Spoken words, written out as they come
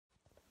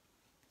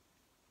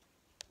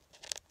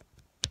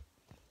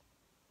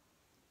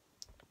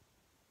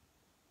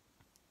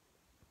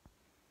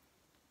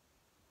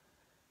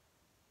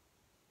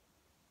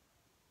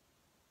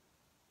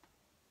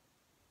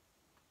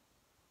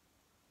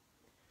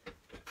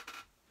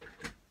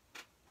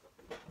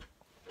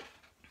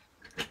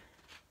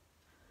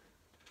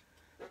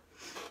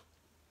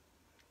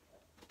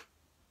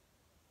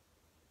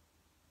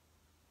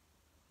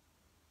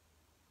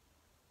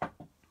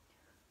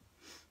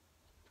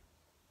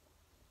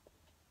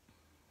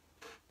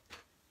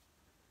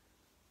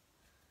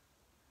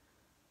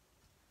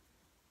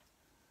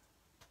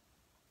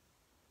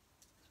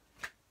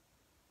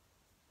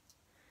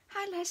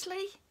Hi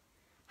Leslie,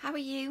 how are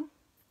you?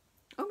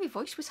 Oh, my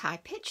voice was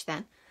high pitched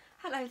then.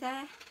 Hello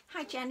there.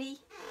 Hi Jenny.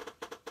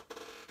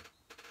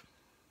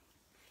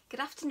 Good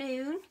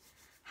afternoon.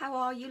 How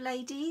are you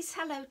ladies?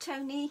 Hello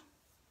Tony.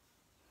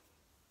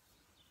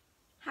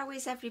 How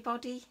is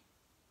everybody?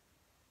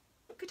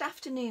 Good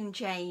afternoon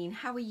Jane,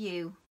 how are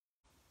you?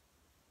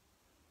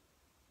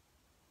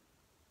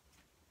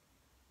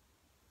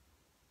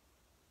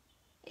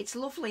 It's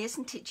lovely,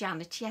 isn't it,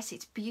 Janet? Yes,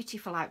 it's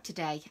beautiful out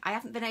today. I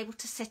haven't been able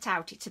to sit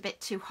out. It's a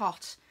bit too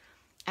hot.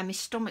 And my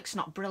stomach's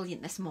not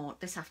brilliant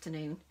this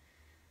afternoon.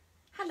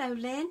 Hello,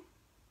 Lynn.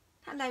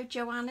 Hello,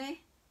 Joanna.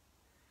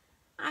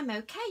 I'm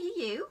okay, are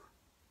you?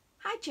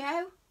 Hi,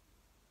 Joe.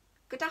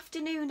 Good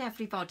afternoon,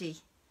 everybody.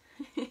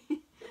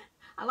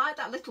 I like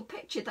that little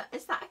picture.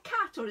 Is that a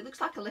cat or it looks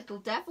like a little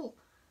devil?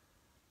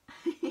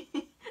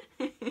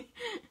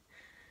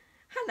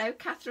 Hello,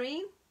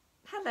 Catherine.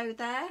 Hello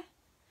there.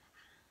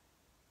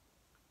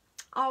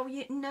 Oh,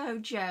 no,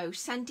 Joe,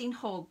 sending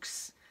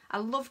hugs. I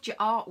loved your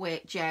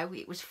artwork, Joe.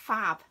 It was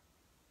fab.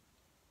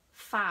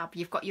 Fab.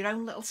 You've got your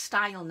own little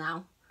style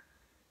now.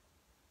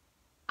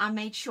 I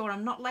made sure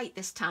I'm not late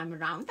this time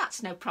around.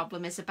 That's no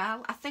problem,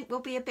 Isabel. I think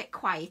we'll be a bit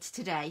quiet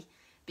today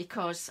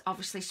because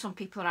obviously some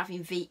people are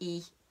having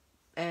VE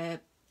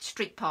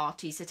street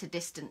parties at a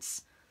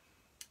distance.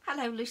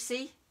 Hello,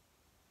 Lucy.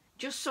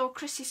 Just saw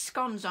Chrissy's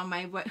scones on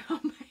my way.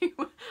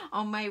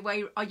 On my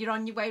way. Oh, you're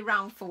on your way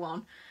round for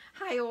one.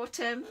 Hi,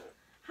 Autumn.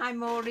 Hi,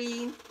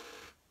 Maureen.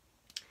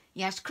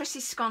 Yes,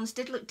 Chrissy's scones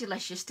did look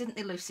delicious, didn't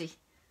they, Lucy?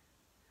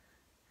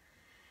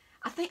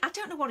 I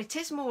don't know what it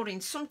is,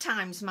 Maureen.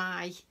 Sometimes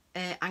my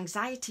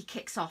anxiety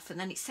kicks off and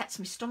then it sets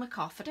my stomach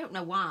off. I don't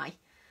know why.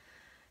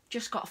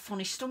 Just got a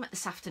funny stomach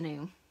this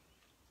afternoon.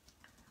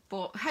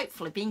 But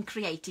hopefully being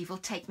creative will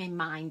take my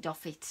mind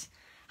off it.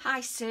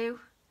 Hi, Sue.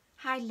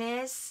 Hi,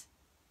 Liz.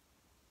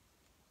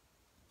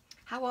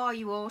 How are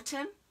you,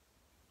 Autumn?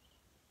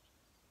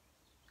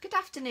 Good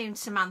afternoon,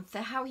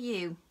 Samantha. How are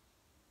you?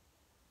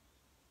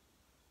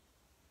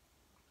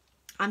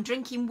 I'm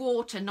drinking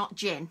water, not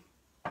gin.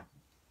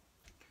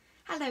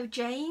 Hello,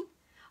 Jane.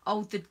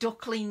 Oh, the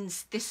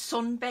ducklings, they're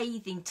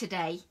sunbathing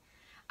today.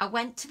 I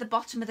went to the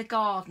bottom of the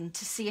garden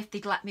to see if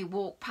they'd let me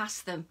walk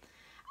past them.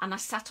 And I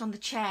sat on the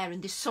chair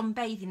and they're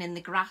sunbathing in the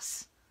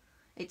grass.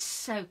 It's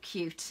so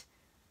cute.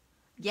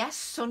 Yes,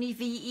 sunny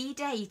VE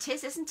day it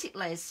is, isn't it,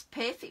 Liz?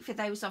 Perfect for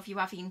those of you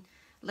having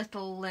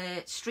little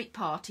street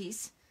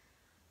parties.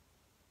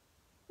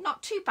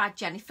 Not too bad,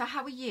 Jennifer.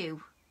 How are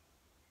you?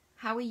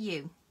 How are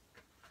you?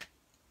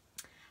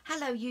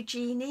 Hello,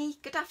 Eugenie.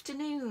 Good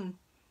afternoon.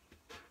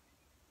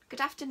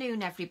 Good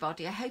afternoon,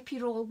 everybody. I hope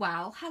you're all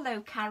well.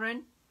 Hello,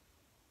 Karen.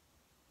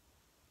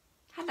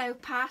 Hello,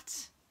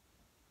 Pat.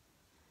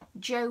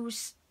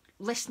 Joe's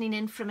listening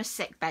in from a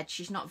sick bed.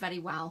 She's not very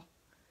well.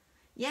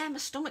 Yeah, my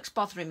stomach's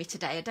bothering me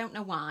today. I don't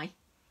know why.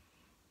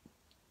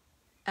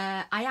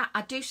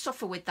 I do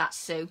suffer with that,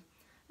 Sue,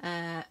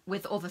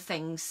 with other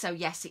things. So,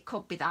 yes, it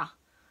could be that.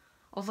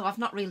 Although I've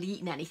not really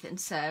eaten anything,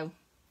 so.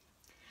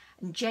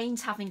 And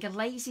Jane's having a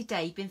lazy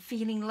day, been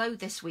feeling low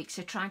this week,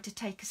 so trying to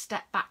take a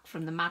step back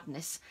from the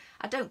madness.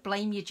 I don't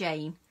blame you,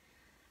 Jane.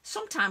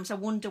 Sometimes I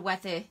wonder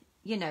whether,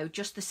 you know,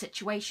 just the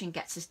situation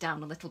gets us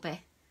down a little bit.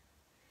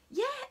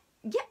 Yeah,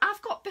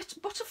 I've got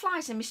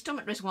butterflies in my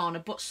stomach,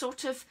 Rizwana, but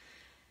sort of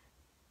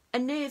a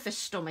nervous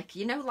stomach,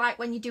 you know, like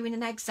when you're doing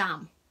an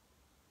exam.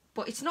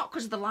 But it's not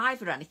because of the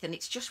live or anything,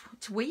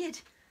 it's weird.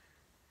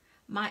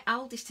 My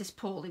eldest is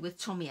poorly with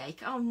tummy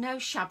ache. Oh no,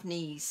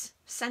 Shabnese.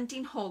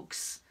 Sending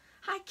hugs.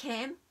 Hi,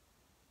 Kim.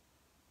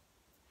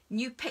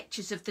 New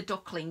pictures of the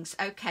ducklings.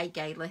 Okay,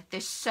 Gayla.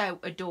 They're so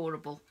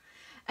adorable.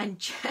 And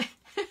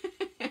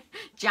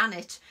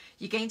Janet,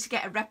 you're going to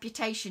get a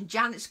reputation.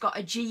 Janet's got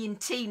a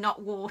G&T,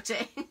 not water.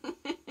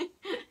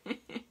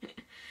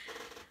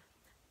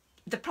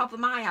 The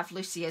problem I have,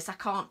 Lucy, is I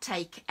can't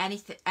take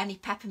any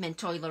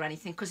peppermint oil or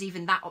anything because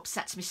even that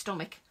upsets my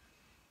stomach.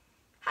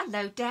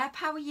 Hello, Deb.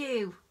 How are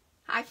you?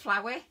 Hi,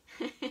 Flower.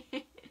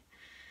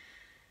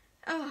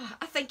 Oh,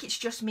 I think it's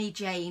just me,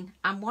 Jane.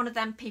 I'm one of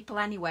them people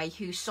anyway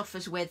who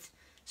suffers with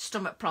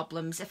stomach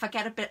problems. If I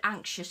get a bit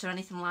anxious or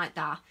anything like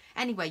that.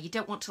 Anyway, you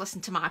don't want to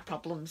listen to my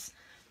problems.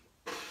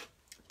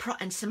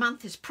 And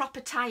Samantha's proper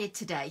tired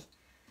today.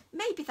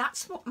 Maybe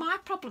that's what my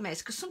problem is,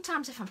 because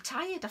sometimes if I'm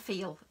tired, I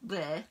feel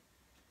bleh.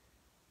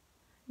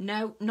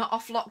 No, not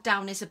off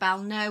lockdown, Isabel,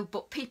 no.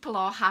 But people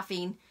are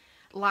having,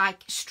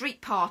 like,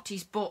 street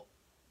parties, but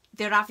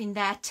they're having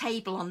their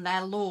table on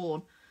their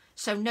lawn.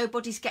 So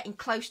nobody's getting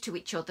close to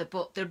each other,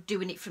 but they're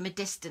doing it from a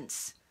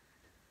distance.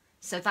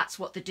 So that's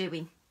what they're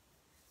doing.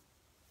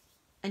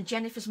 And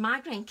Jennifer's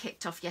migraine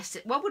kicked off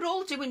yesterday. Well, we're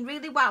all doing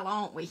really well,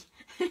 aren't we?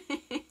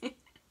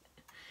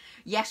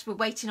 Yes, we're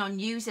waiting on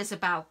news,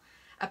 Isabel.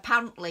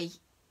 Apparently,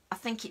 I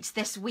think it's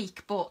this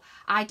week, but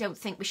I don't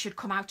think we should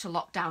come out of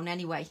lockdown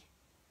anyway.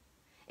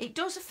 It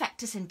does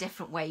affect us in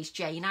different ways,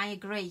 Jane. I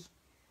agree.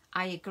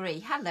 I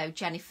agree. Hello,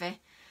 Jennifer.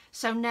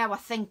 So now I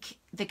think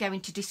they're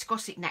going to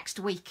discuss it next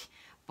week.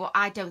 But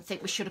I don't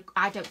think we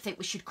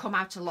should come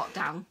out of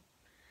lockdown.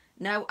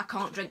 No, I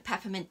can't drink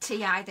peppermint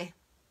tea either.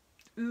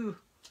 Ooh,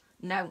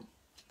 no.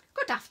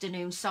 Good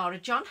afternoon, Sarah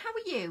John. How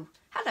are you?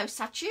 Hello,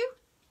 Sachu.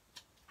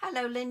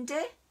 Hello,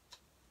 Linda.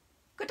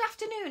 Good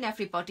afternoon,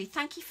 everybody.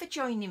 Thank you for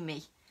joining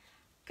me.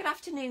 Good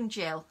afternoon,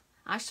 Jill.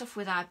 I suffer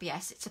with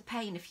IBS. It's a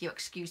pain if you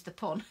excuse the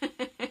pun.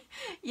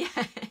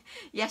 Yeah,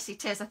 yes,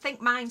 it is. I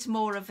think mine's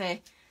more of an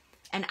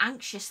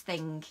anxious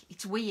thing.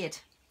 It's weird.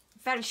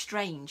 Very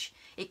strange.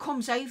 It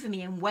comes over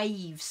me in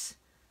waves.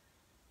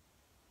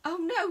 Oh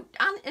no,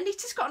 and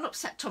Anita's got an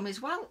upset tummy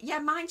as well. Yeah,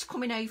 mine's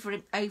coming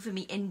over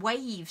me in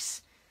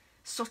waves.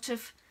 Sort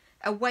of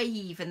a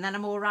wave and then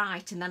I'm all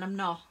right and then I'm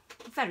not.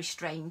 Very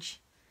strange.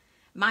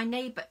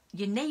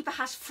 Your neighbour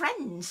has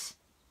friends.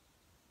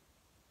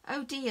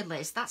 Oh dear,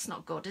 Liz, that's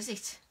not good, is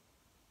it?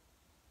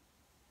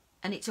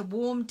 And it's a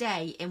warm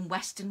day in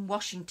Western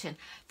Washington.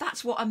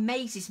 That's what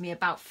amazes me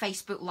about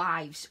Facebook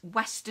Lives.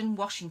 Western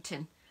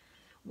Washington.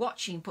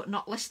 Watching but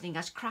not listening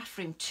as craft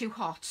room too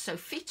hot, so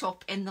feet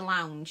up in the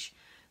lounge.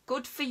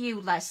 Good for you,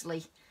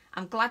 Leslie.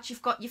 I'm glad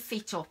you've got your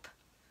feet up.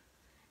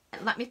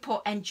 Let me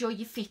put enjoy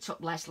your feet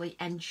up, Leslie.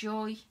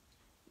 Enjoy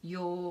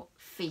your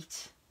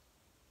feet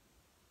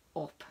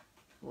up,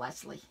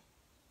 Leslie.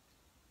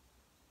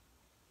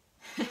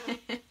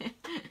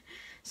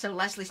 So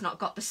Leslie's not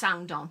got the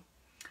sound on.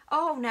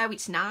 Oh no,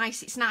 it's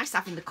nice. It's nice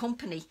having the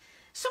company.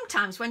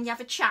 Sometimes when you have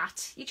a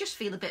chat, you just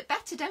feel a bit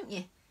better, don't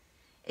you?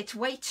 It's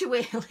way too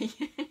early.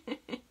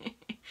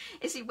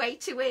 Is it way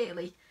too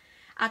early?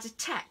 I had a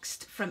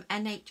text from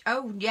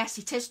Oh yes,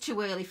 it is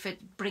too early for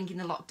bringing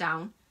the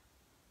lockdown.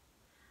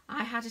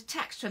 I had a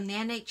text from the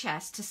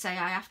NHS to say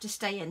I have to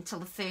stay in till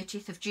the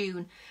 30th of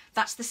June.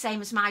 That's the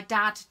same as my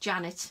dad,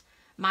 Janet.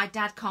 My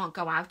dad can't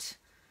go out.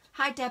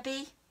 Hi,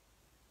 Debbie.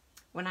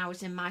 When I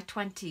was in my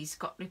 20s,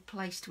 got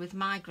replaced with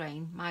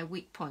migraine, my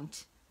weak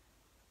point.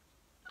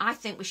 I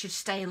think we should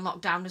stay in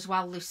lockdown as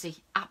well,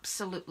 Lucy.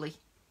 Absolutely.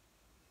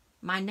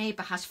 My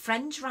neighbour has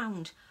friends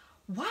round.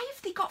 Why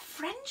have they got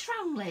friends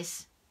round,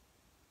 Liz?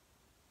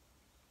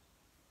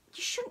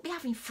 You shouldn't be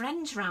having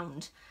friends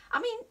round.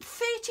 I mean,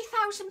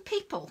 30,000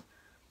 people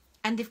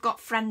and they've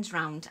got friends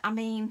round. I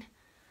mean,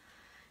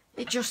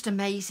 it just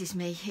amazes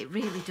me. It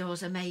really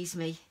does amaze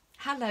me.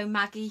 Hello,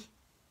 Maggie.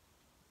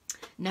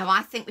 No,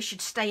 I think we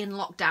should stay in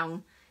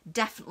lockdown,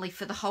 definitely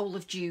for the whole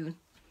of June.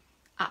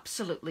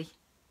 Absolutely.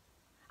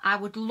 I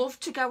would love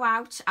to go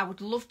out. I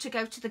would love to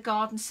go to the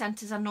garden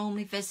centres I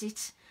normally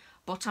visit,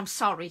 but I'm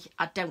sorry,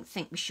 I don't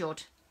think we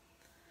should.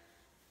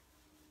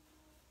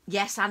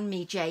 Yes, and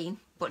me, Jane,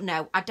 but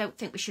no, I don't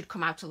think we should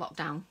come out of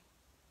lockdown.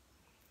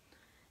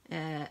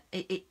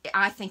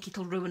 I think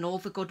it'll ruin all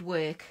the good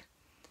work,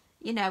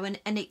 you know,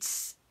 and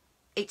it's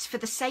for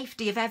the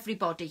safety of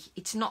everybody.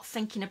 It's not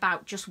thinking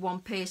about just one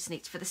person,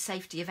 it's for the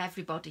safety of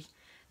everybody.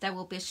 There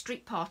will be a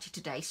street party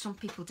today. Some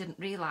people didn't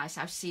realise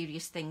how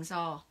serious things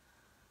are.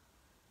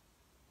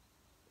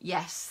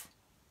 Yes.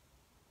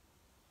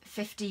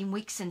 15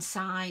 weeks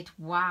inside.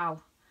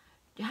 Wow.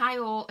 Hi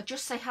all.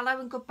 Just say hello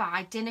and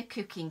goodbye. Dinner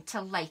cooking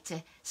till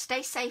later.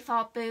 Stay safe,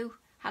 Art Boo.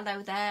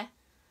 Hello there.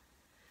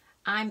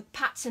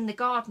 Pat's in the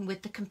garden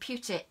with the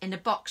computer in a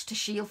box to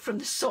shield from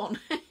the sun.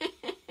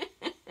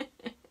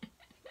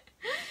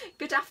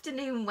 Good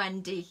afternoon,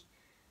 Wendy.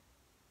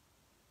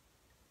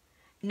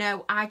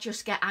 No, I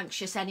just get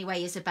anxious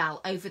anyway,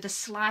 Isabel, over the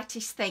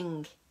slightest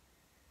thing.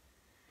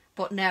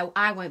 But no,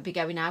 I won't be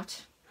going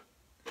out.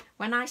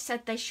 When I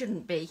said they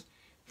shouldn't be,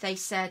 they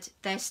said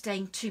they're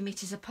staying 2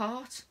 metres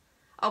apart.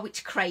 Oh,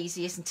 it's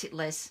crazy, isn't it,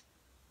 Liz?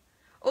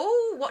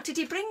 Oh, what did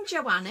he bring,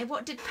 Joanna?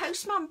 What did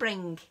postman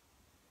bring?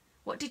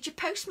 What did your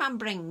postman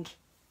bring?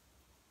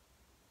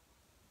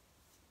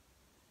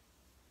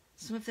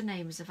 Some of the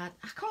names have had...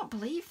 I can't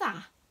believe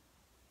that.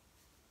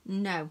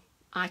 No,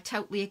 I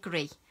totally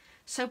agree.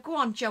 So go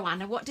on,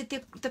 Joanna, what did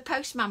the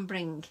postman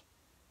bring?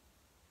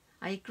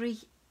 I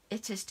agree,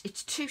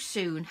 it's too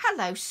soon.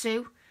 Hello,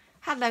 Sue.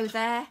 Hello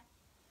there.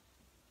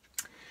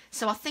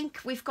 So I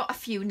think we've got a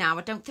few now.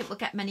 I don't think we'll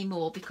get many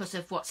more because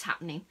of what's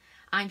happening.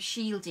 I'm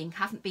shielding,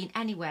 haven't been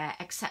anywhere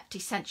except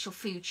essential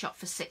food shop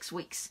for 6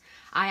 weeks.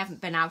 I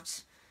haven't been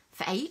out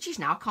for ages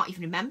now. I can't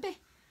even remember.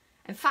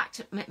 In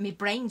fact, my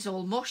brain's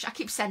all mush. I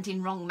keep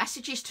sending wrong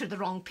messages to the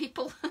wrong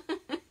people.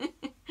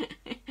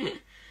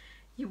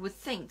 You would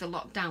think the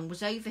lockdown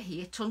was over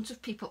here. Tons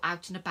of people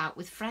out and about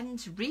with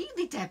friends.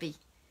 Really, Debbie?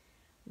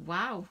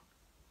 Wow.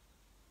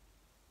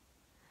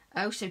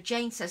 Oh, so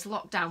Jane says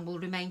lockdown will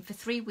remain for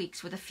 3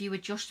 weeks with a few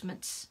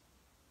adjustments.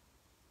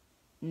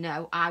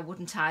 No, I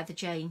wouldn't either,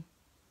 Jane.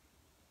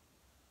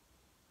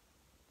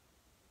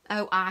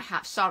 Oh, I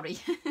have. Sorry.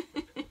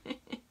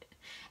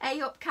 Hey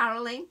up,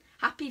 Caroline.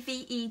 Happy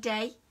VE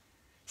Day.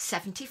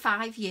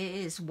 75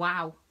 years.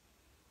 Wow.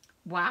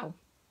 Wow.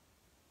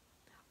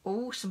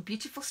 Oh, some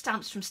beautiful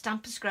stamps from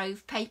Stampers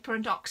Grove, paper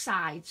and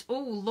oxides. Oh,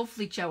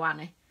 lovely,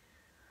 Joanna.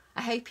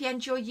 I hope you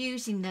enjoy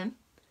using them.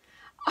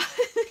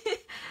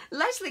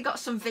 Leslie got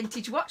some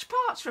vintage watch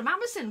parts from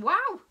Amazon.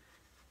 Wow,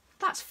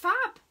 that's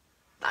fab.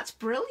 That's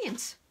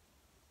brilliant.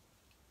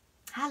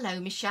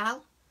 Hello,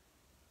 Michelle.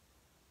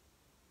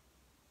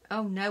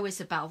 Oh no,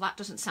 Isabel, that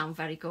doesn't sound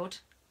very good.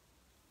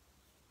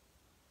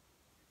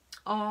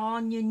 Oh,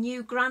 and your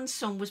new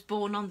grandson was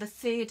born on the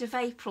 3rd of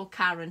April,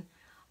 Karen.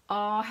 Oh,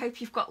 I hope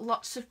you've got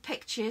lots of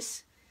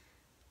pictures.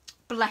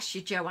 Bless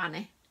you,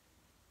 Joanna.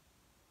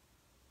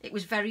 It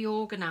was very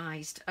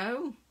organised.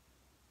 Oh.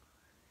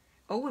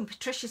 Oh, and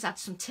Patricia's had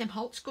some Tim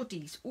Holtz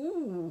goodies.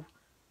 Ooh.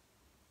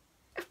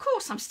 Of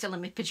course I'm still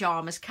in my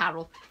pyjamas,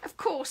 Carol. Of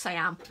course I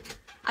am.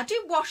 I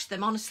do wash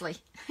them, honestly.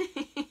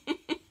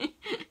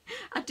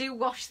 I do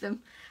wash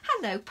them.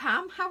 Hello,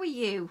 Pam. How are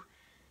you?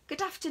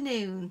 Good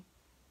afternoon.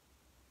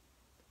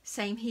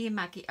 Same here,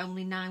 Maggie.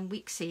 Only 9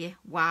 weeks here.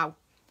 Wow.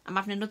 I'm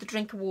having another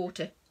drink of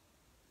water.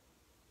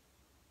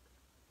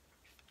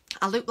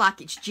 I look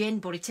like it's gin,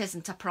 but it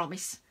isn't, I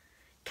promise.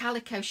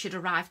 Calico should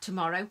arrive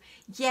tomorrow.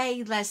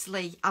 Yay,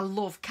 Leslie. I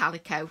love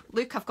calico.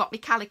 Look, I've got my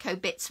calico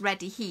bits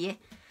ready here.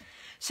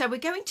 So we're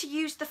going to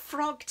use the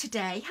frog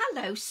today.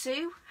 Hello,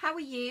 Sue. How are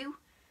you?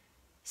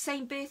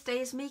 Same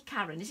birthday as me,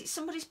 Karen. Is it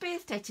somebody's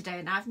birthday today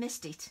and I've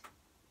missed it?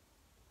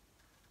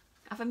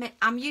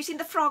 I'm using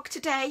the frog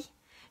today.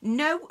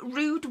 No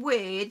rude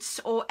words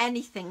or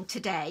anything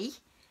today.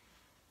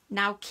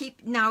 Now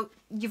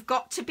you've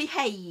got to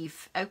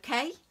behave,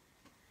 okay?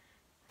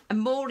 And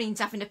Maureen's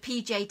having a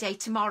PJ day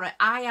tomorrow.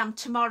 I am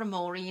tomorrow,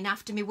 Maureen,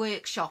 after my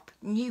workshop.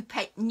 New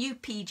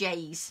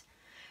PJs.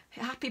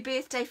 Happy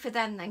birthday for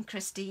them then,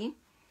 Christine.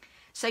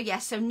 So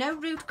yes, so no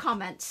rude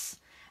comments.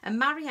 And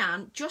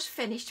Marianne just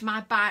finished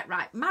my bike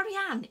ride.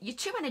 Marianne, you're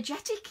too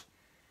energetic.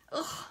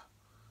 Ugh.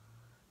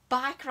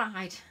 Bike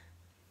ride.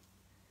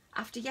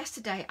 After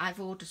yesterday,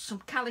 I've ordered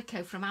some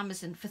calico from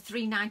Amazon for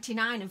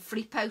 $3.99 and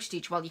free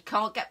postage. Well, you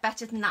can't get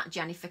better than that,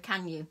 Jennifer,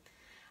 can you?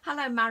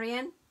 Hello,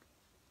 Marianne.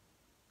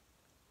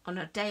 On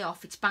a day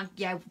off, it's bank.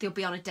 Yeah, they'll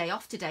be on a day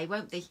off today,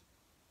 won't they?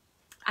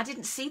 I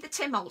didn't see the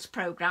Tim Holtz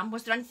programme.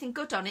 Was there anything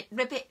good on it?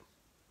 Ribbit.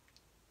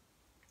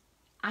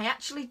 I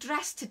actually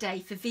dressed today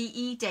for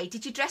VE Day.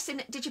 Did you dress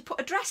in? Did you put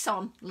a dress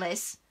on,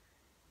 Liz?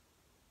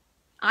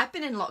 I've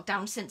been in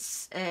lockdown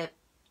since it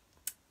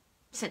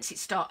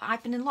started.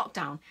 I've been in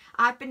lockdown.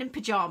 I've been in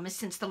pyjamas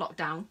since the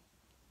lockdown.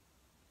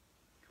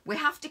 We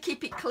have to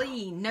keep it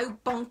clean. No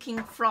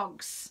bonking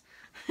frogs.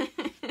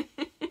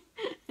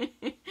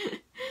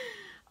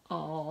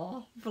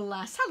 Oh,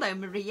 bless. Hello,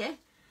 Maria.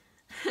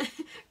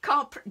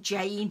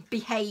 Jane,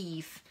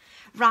 behave.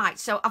 Right,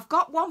 so I've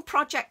got one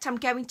project I'm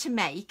going to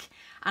make,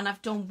 and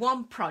I've done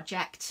one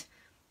project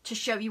to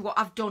show you what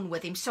I've done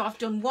with him. So I've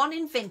done one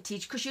in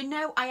vintage, because you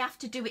know I have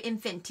to do it in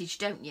vintage,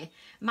 don't you?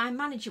 My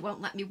manager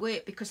won't let me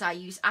work because I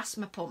use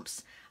asthma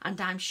pumps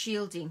and I'm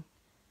shielding.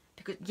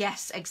 Because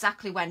yes,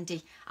 exactly,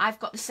 Wendy. I've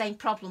got the same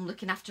problem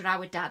looking after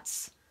our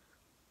dads.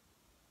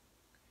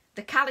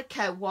 The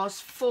calico was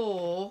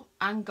for...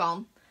 Hang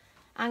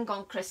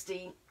on,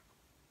 Christine.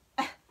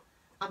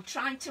 I'm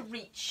trying to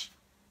reach...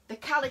 The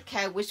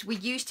calico was... We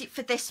used it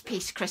for this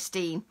piece,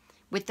 Christine,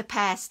 with the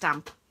pear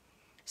stamp.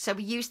 So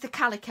we used the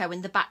calico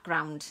in the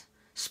background.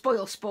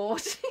 Spoil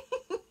sport.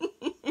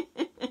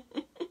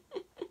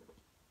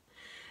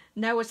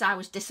 No, as I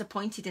was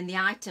disappointed in the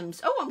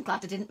items. Oh, I'm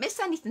glad I didn't miss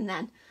anything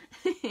then.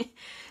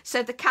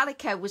 So the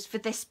calico was for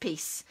this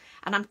piece.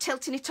 And I'm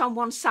tilting it on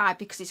one side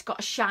because it's got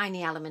a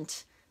shiny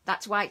element.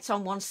 That's why it's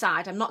on one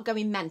side. I'm not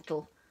going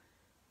mental.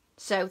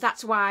 So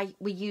that's why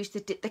we used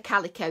the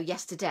calico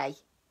yesterday.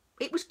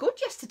 It was good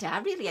yesterday. I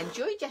really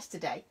enjoyed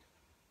yesterday.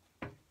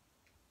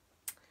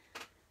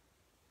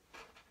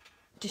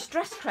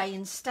 Distress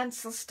crayons,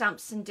 stencil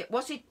stamps, and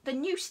was it the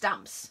new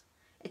stamps?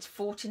 It's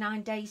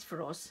 49 days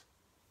for us.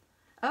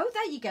 Oh,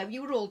 there you go.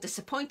 You were all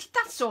disappointed.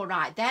 That's all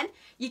right then.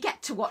 You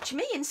get to watch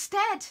me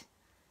instead.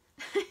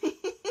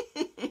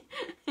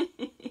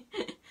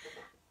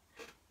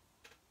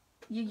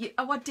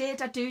 Oh,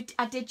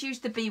 I did use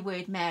the B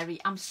word, Mary.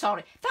 I'm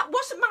sorry. That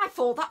wasn't my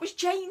fault. That was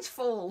Jane's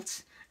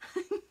fault.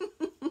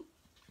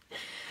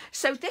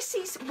 So this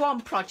is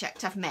one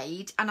project I've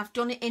made, and I've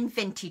done it in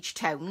vintage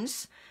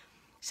tones.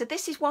 So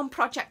this is one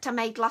project I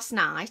made last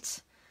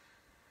night.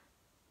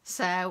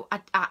 So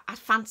I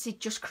fancied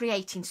just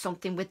creating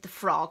something with the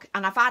frog,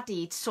 and I've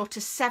added sort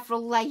of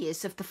several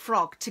layers of the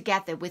frog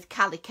together with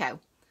calico.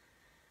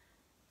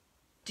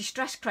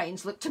 Distress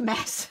crayons looked a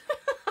mess.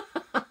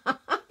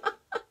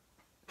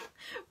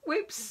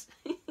 Whoops.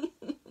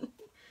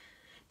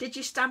 Did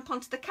you stamp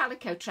onto the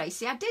calico,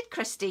 Tracy? I did,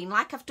 Christine,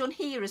 like I've done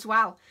here as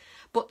well.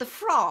 But the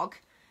frog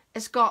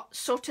has got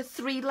sort of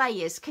 3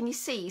 layers. Can you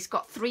see? He's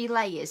got 3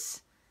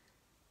 layers.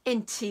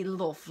 Isn't he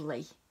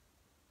lovely?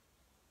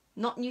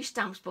 Not new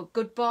stamps, but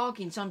good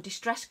bargains on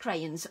distress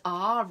crayons.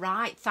 Ah,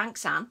 right.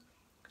 Thanks, Anne.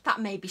 That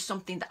may be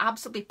something that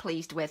Abs will be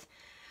pleased with.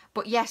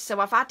 But yes, so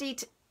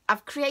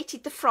I've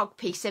created the frog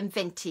piece in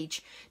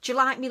vintage. Do you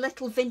like me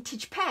little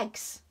vintage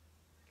pegs?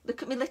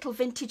 Look at me little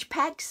vintage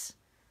pegs.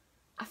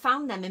 I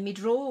found them in my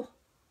drawer.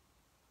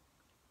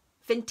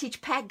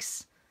 Vintage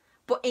pegs.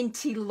 But ain't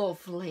he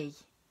lovely?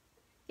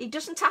 He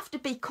doesn't have to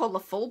be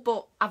colourful,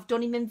 but I've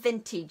done him in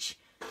vintage.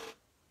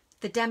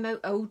 The demo,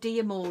 oh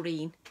dear,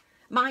 Maureen.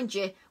 Mind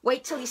you,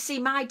 wait till you see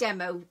my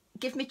demo.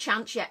 Give me a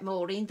chance yet,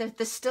 Maureen.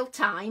 There's still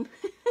time.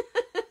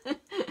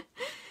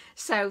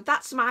 So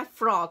that's my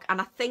frog, and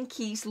I think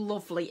he's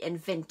lovely in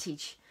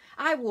vintage.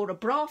 I wore a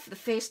bra for the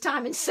first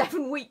time in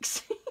 7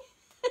 weeks.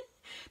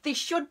 They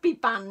should be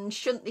banned,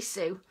 shouldn't they,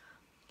 Sue?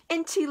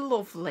 Isn't he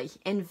lovely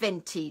in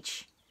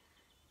vintage?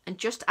 And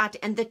just add,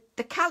 and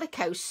the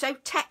calico's so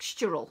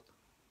textural.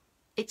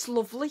 It's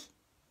lovely.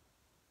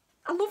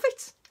 I love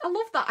it. I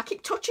love that. I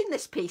keep touching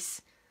this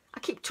piece. I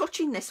keep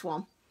touching this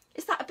one.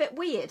 Is that a bit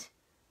weird?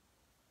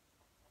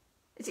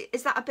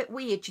 Is that a bit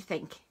weird, do you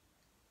think?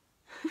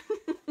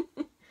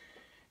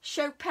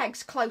 Show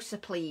pegs closer,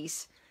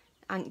 please.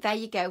 And there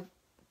you go.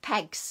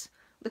 Pegs.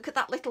 Look at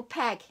that little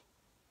peg.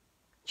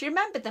 Do you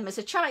remember them as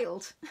a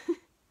child?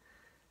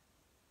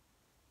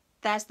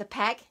 There's the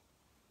peg.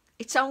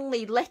 It's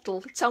only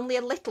little. It's only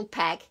a little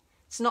peg.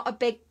 It's not a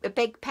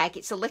big peg.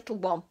 It's a little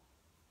one.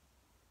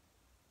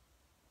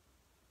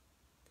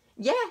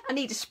 Yeah, I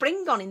need a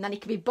spring on him, then he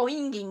could be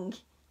boinging.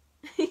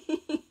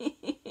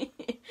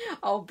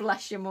 Oh,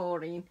 bless you,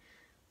 Maureen.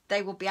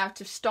 They will be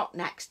out of stock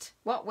next.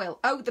 What will?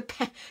 Oh,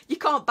 you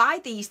can't buy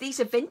these. These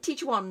are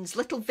vintage ones,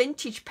 little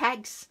vintage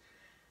pegs.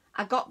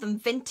 I got them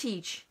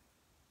vintage.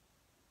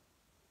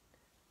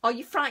 Are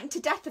you frightened to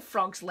death of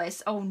frogs,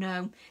 Liz? Oh,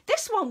 no.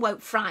 This one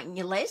won't frighten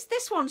you, Liz.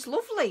 This one's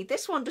lovely.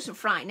 This one doesn't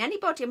frighten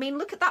anybody. I mean,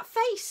 look at that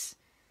face.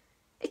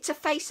 It's a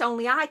face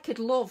only I could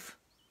love.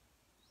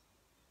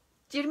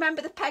 Do you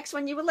remember the pegs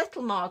when you were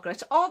little,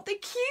 Margaret? Aren't they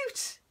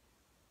cute?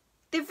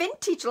 They're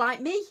vintage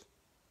like me.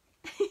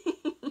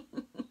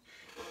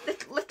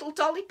 little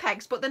dolly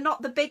pegs, but they're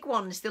not the big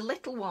ones, the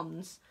little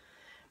ones.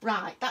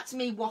 Right, that's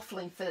me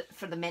waffling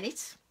for the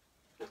minute.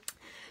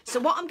 So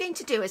what I'm going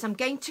to do is I'm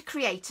going to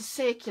create a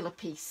circular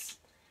piece.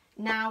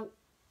 Now,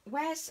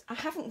 I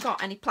haven't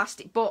got any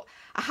plastic, but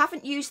I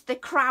haven't used the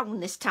crown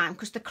this time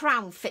because the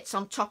crown fits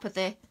on top of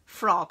the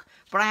frog,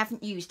 but I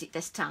haven't used it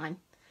this time.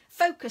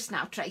 Focus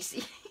now,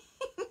 Tracy.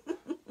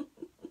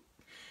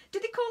 Do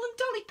they call them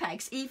dolly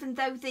pegs, even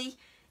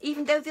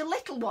though they're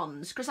little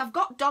ones? Because I've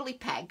got dolly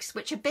pegs,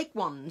 which are big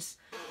ones.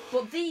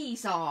 But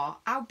these are,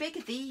 how big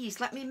are these?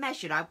 Let me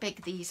measure how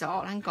big these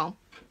are. Hang on.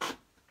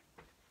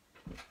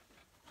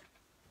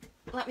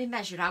 Let me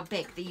measure how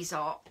big these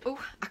are.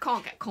 Oh, I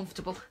can't get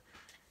comfortable.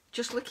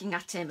 Just looking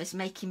at him is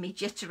making me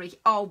jittery.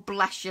 Oh,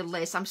 bless you,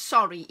 Liz. I'm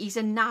sorry. He's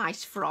a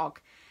nice frog.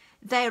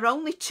 They're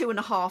only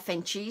 2.5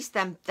 inches,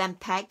 them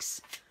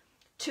pegs.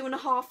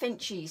 2.5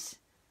 inches.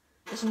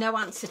 There's no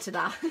answer to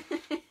that.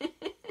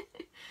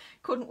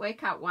 Couldn't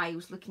work out why he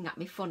was looking at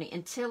me funny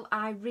until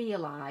I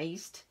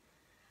realised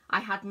I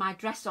had my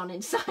dress on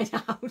inside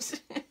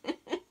out.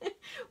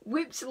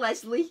 Whoops,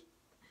 Leslie.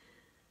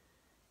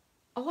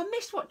 Oh, I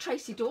missed what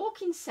Tracy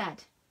Dawkins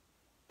said.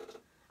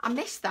 I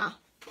missed that.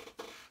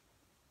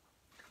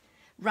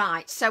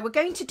 Right, so we're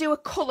going to do a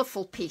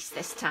colourful piece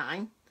this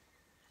time.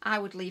 I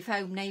would leave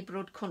home,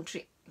 neighbourhood,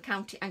 country,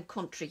 county and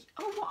country.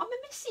 Oh, what am I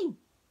missing?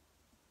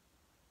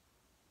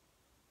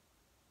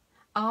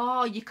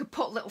 Oh, you could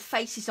put little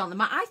faces on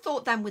them. I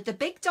thought them with the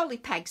big dolly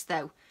pegs,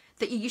 though,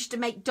 that you used to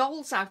make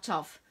dolls out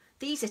of.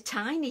 These are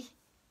tiny.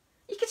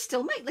 You could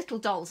still make little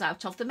dolls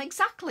out of them,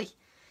 exactly.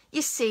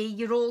 You see,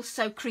 you're all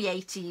so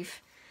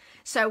creative.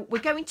 So we're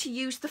going to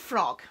use the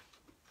frog.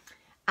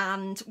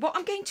 And what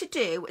I'm going to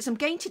do is I'm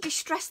going to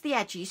distress the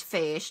edges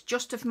first,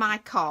 just of my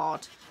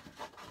card.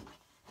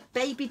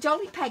 Baby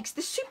dolly pegs,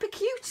 they're super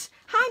cute.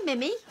 Hi,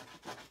 Mimi.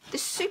 They're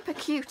super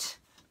cute.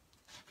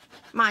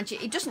 Mind you,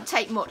 it doesn't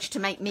take much to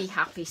make me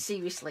happy,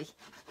 seriously.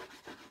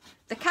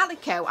 The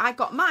calico, I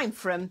got mine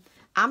from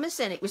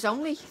Amazon. It was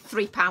only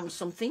 £3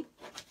 something.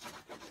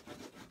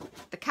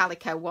 The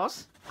calico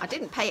was. I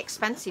didn't pay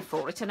expensive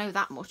for it, I know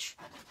that much.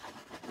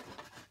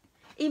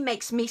 He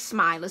makes me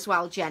smile as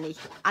well, Jenny.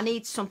 I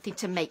need something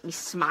to make me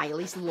smile.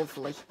 He's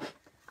lovely.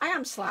 I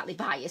am slightly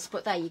biased,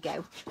 but there you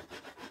go.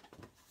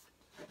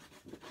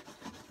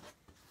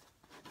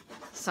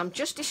 So I'm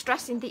just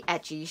distressing the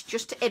edges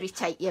just to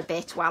irritate you a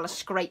bit while I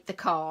scrape the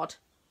card.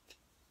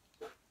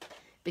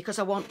 Because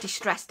I want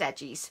distressed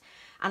edges.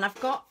 And I've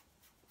got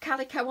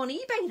calico on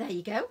eBay. There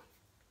you go.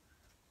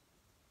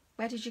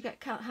 Where did you get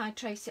calico? Hi,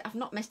 Tracy. I've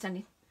not missed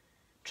any.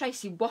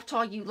 Tracy, what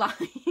are you like?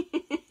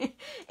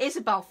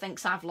 Isabel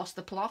thinks I've lost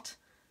the plot.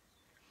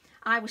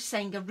 I was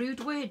saying a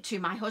rude word to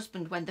my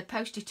husband when the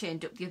postie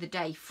turned up the other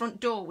day.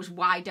 Front door was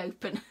wide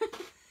open.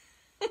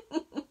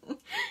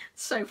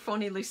 So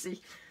funny,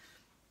 Lucy.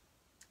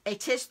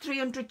 It is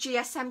 300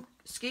 GSM,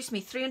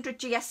 300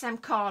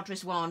 GSM card,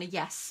 Rizwana,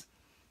 yes.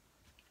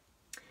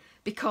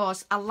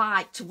 Because I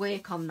like to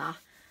work on that.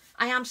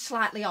 I am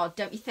slightly odd,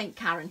 don't you think,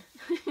 Karen?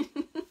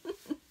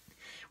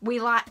 We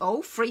like,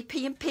 oh, free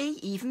P&P,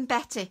 even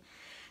better.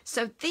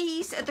 So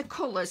these are the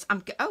colours.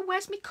 Oh,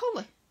 where's my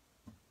colour?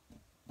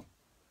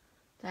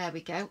 There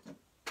we go.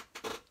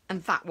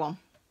 And that one.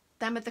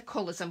 Them are the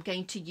colours I'm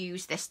going to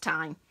use this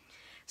time.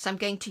 So I'm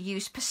going to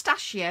use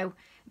pistachio,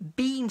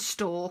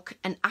 beanstalk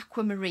and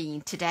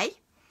aquamarine today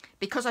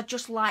because I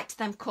just liked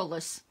them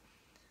colours.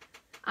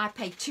 I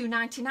paid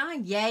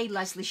 $2.99. Yay,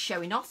 Leslie's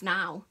showing off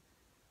now.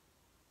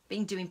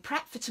 Been doing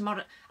prep for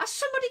tomorrow. Has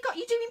somebody got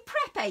you doing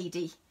prep,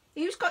 Adi?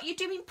 Who's got you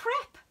doing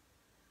prep?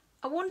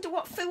 I wonder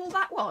what fool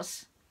that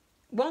was.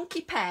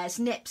 Wonky pears,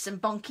 nips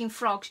and bonking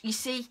frogs. You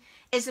see,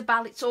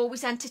 Isabel, it's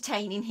always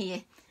entertaining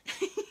here.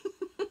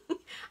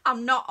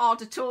 I'm not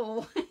odd at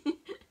all.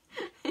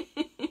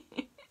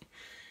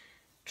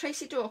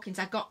 Tracy Dawkins,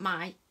 I got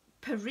my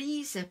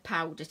Pariser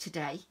powder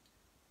today.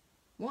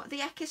 What the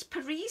heck is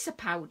Pariser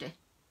powder?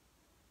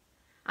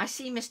 I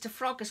see Mr.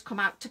 Frog has come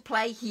out to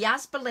play. He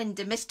has,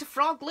 Belinda. Mr.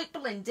 Frog, look,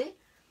 Belinda.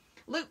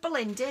 Look,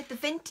 Belinda,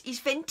 he's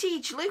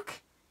vintage,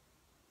 look.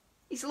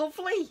 He's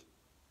lovely.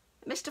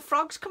 Mr.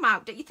 Frog's come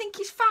out. Don't you think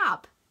he's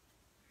fab?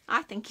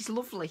 I think he's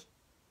lovely.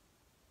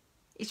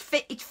 It's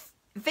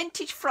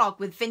vintage frog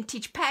with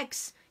vintage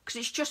pegs. Because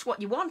it's just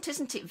what you want,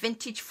 isn't it?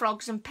 Vintage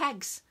frogs and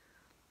pegs.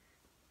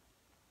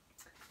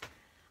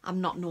 I'm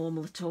not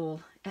normal at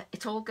all.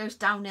 It all goes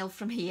downhill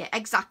from here.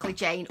 Exactly,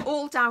 Jane.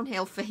 All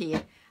downhill for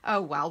here.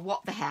 Oh, well,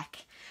 what the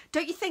heck.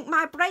 Don't you think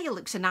my braille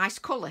looks a nice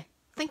colour?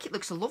 I think it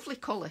looks a lovely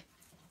colour.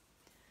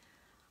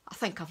 I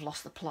think I've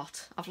lost the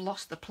plot. I've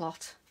lost the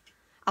plot.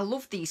 I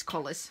love these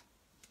colours.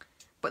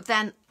 But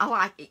then, I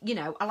like, you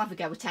know, I'll have a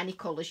go at any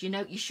colours. You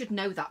know, you should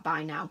know that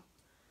by now.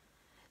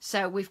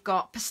 So we've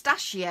got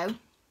pistachio,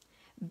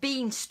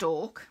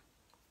 beanstalk.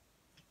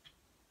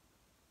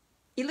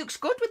 He looks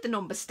good with the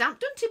number stamp,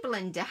 doesn't he,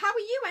 Belinda? How are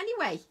you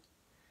anyway?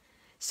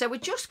 So we're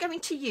just going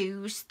to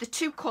use the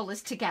two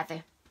colours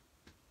together.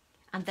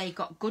 And they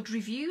got good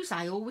reviews.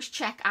 I always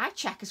check. I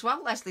check as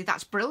well, Leslie.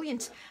 That's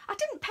brilliant. I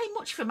didn't pay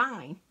much for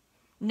mine.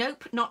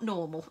 Nope, not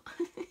normal.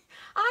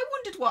 I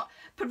wondered what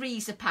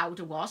Pariser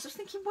powder was. I was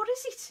thinking, what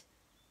is it?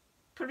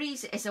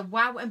 Pariser is a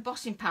wow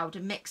embossing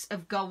powder mix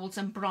of golds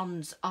and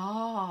bronze.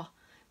 Ah,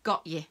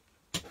 got you.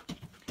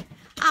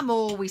 I'm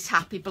always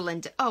happy,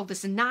 Belinda. Oh,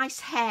 there's a nice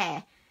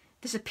hair.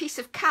 There's a piece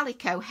of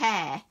calico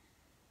hair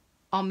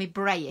on my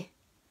brayer.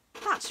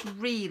 That's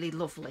really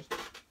lovely.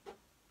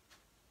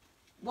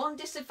 One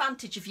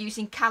disadvantage of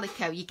using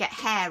calico, you get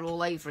hair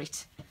all over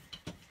it.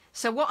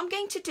 So what I'm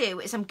going to do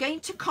is I'm going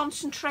to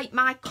concentrate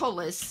my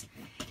colours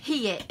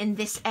here in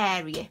this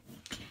area.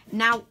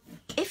 Now,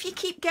 if you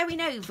keep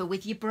going over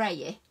with your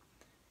brayer,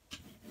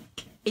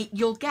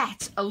 you'll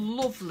get a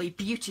lovely,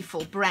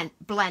 beautiful blend.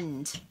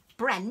 Blend.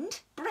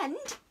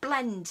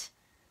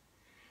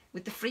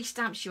 With the free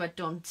stamps you had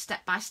done,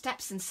 step by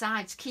steps and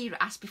sides, Kira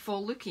asked before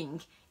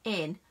looking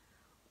in,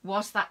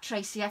 was that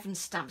Tracy Evans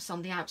stamps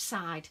on the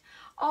outside?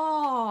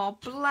 Oh,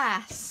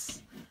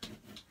 bless.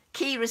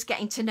 Kira's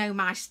getting to know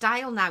my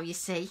style now, you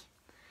see.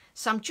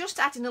 So I'm just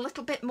adding a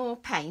little bit more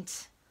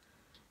paint.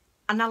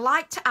 And I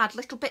like to add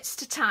little bits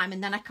at a time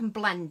and then I can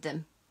blend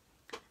them.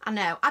 I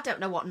know, I don't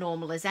know what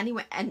normal is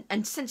anyway.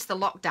 And since the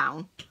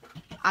lockdown,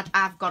 I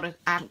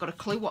haven't got a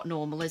clue what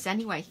normal is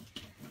anyway.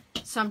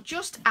 So I'm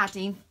just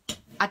adding,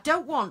 I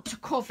don't want to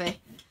cover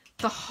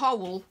the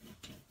whole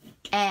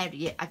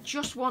area. I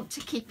just want to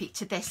keep it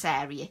to this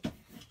area.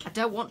 I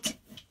don't want to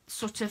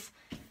sort of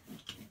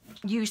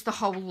use the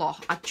whole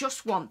lot. I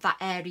just want that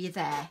area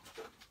there.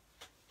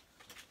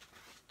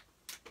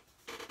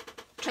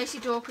 Tracy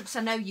Dawkins,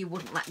 I know you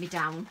wouldn't let me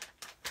down.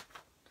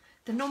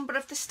 The number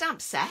of the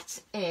stamp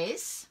set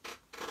is,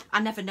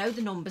 I never know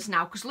the numbers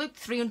now, because look,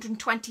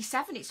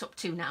 327 it's up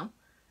to now.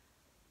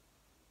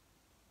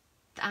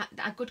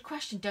 A good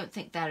question. Don't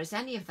think there is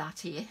any of that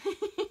here.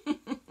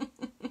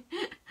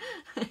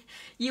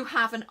 You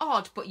have an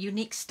odd but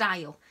unique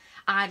style.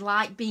 I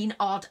like being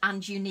odd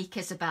and unique,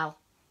 Isabel.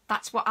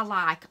 That's what I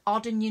like,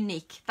 odd and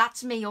unique.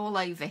 That's me all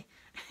over.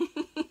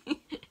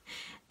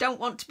 Don't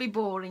want to be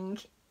boring.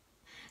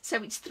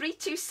 So it's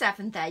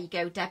 327, there you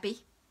go,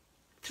 Debbie.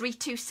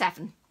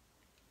 327.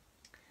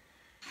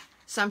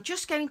 So I'm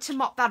just going to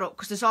mop that up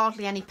because there's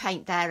hardly any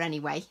paint there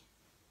anyway.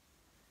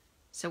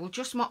 So we'll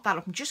just mop that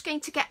up. I'm just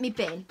going to get my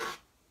bin.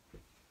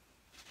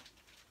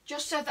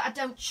 Just so that I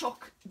don't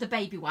chuck the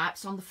baby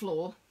wipes on the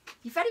floor.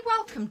 You're very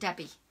welcome,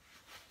 Debbie.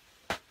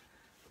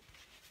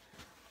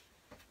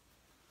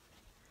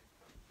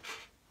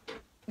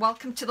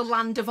 Welcome to the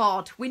land of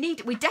odd. We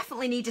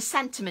definitely need a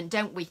sentiment,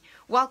 don't we?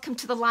 Welcome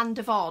to the land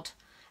of odd.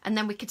 And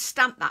then we could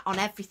stamp that on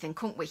everything,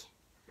 couldn't we?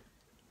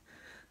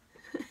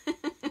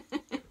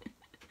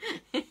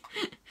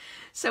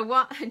 So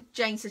what?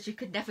 Jane says you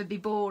could never be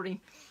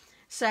boring.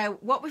 So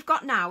what we've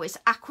got now is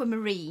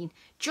aquamarine,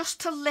 just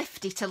to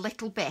lift it a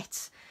little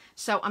bit.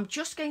 So I'm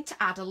just going to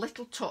add a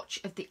little touch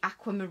of the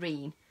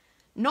aquamarine.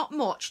 Not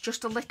much,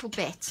 just a little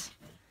bit.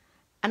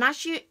 And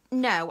as you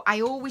know, I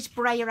always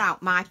brayer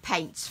out my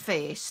paints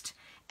first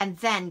and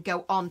then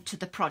go on to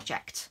the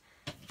project.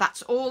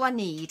 That's all I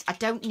need. I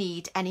don't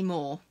need any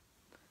more.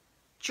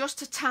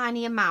 Just a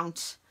tiny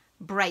amount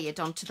brayered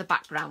onto the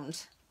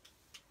background.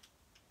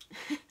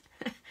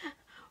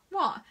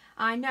 What?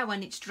 I know,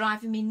 and it's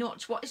driving me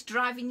nuts. What is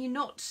driving you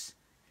nuts?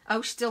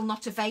 Oh, still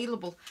not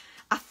available.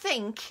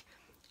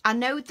 I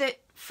know that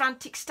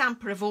Frantic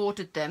Stamper have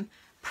ordered them.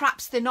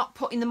 Perhaps they're not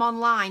putting them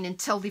online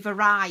until they've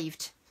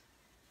arrived.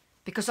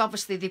 Because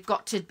obviously they've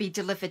got to be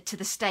delivered to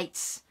the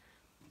States.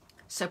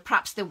 So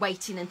perhaps they're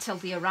waiting until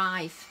they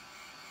arrive.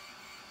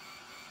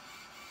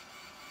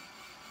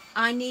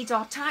 I need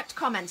our typed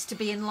comments to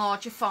be in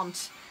larger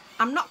font.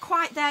 I'm not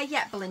quite there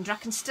yet, Belinda. I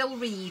can still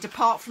read,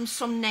 apart from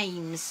some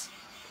names.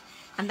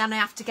 and then I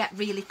have to get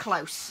really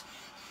close.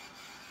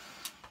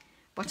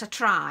 But I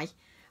try.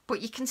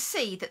 But you can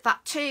see that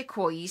that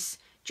turquoise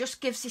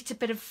just gives it a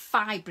bit of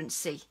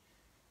vibrancy.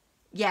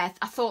 Yeah,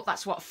 I thought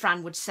that's what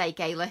Fran would say,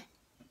 Gayle.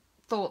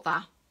 Thought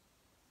that.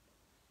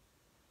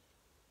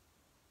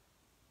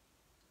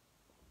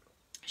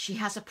 She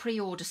has a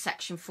pre-order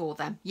section for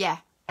them. Yeah.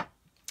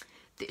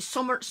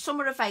 Some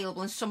are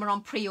available and some are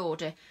on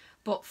pre-order.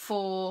 But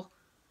for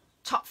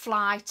Top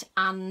Flight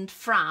and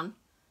Fran,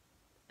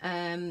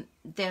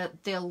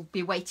 they'll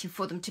be waiting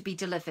for them to be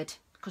delivered,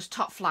 because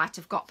Top Flight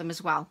have got them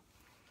as well.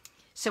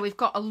 So we've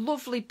got a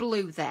lovely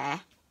blue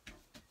there.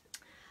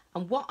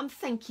 And what I'm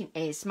thinking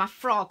is my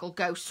frog will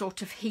go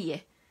sort of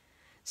here.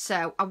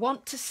 So I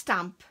want to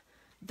stamp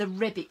the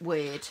ribbit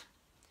word.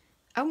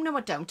 Oh no,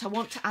 I don't. I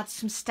want to add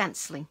some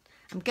stenciling.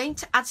 I'm going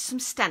to add some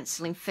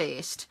stenciling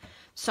first.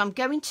 So I'm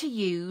going to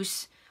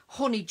use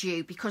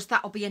honeydew, because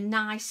that'll be a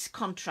nice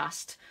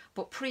contrast.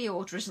 But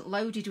pre-order isn't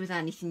loaded with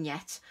anything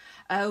yet.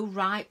 Oh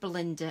right,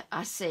 Belinda,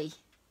 I see.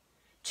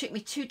 Took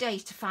me 2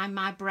 days to find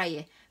my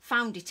brayer.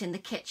 Found it in the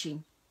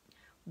kitchen.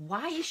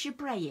 Why is your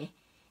brayer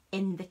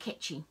in the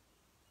kitchen?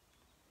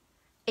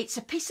 It's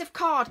a piece of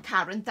card,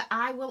 Karen, that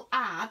I will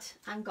add.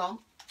 Hang on.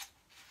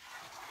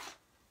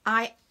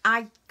 I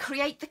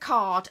create the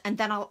card and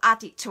then I'll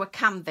add it to a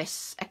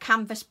canvas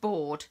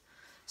board.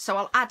 So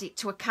I'll add it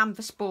to a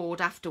canvas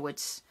board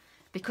afterwards,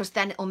 because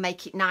then it'll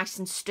make it nice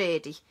and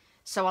sturdy.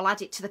 So I'll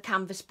add it to the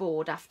canvas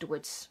board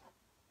afterwards.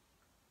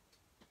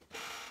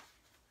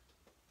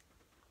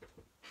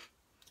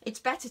 It's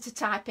better to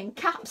type in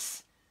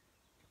caps.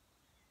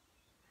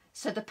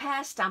 So the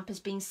pear stamp has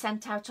been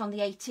sent out on the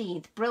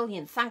 18th.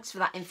 Brilliant. Thanks for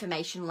that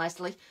information,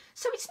 Leslie.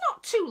 So it's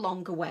not too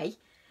long away.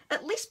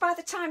 At least by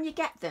the time you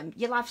get them,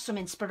 you'll have some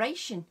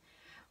inspiration.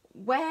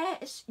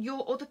 Where's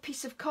your other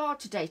piece of card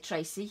today,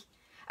 Tracy?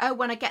 Oh,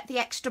 when I get the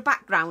extra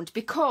background,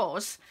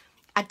 because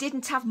I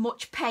didn't have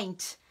much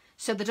paint,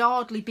 so there'd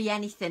hardly be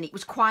anything. It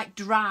was quite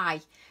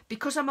dry.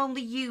 Because I'm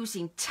only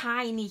using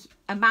tiny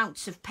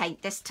amounts of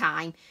paint this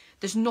time,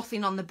 there's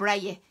nothing on the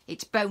brayer.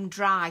 It's bone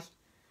dry.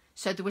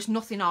 So there was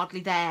nothing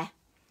hardly there.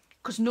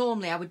 Because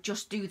normally I would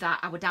just do that.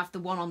 I would have the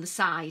one on the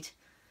side.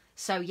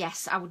 So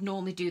yes, I would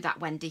normally do that,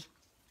 Wendy.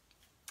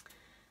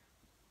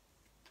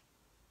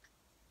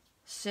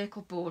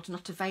 Circle boards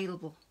not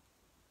available.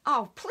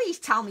 Oh, please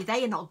tell me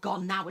they are not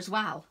gone now as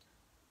well.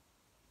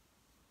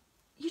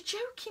 You're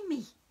joking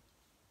me.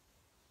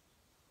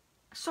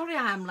 Sorry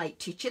I am late,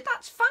 teacher.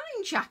 That's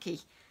fine,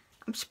 Jackie.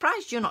 I'm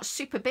surprised you're not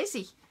super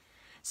busy.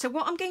 So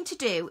what I'm going to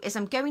do is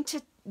I'm going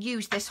to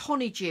use this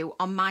honeydew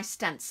on my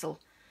stencil.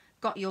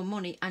 Got your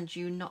money and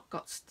you not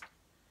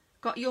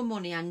got your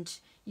money and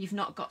you've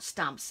not got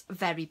stamps.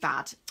 Very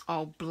bad.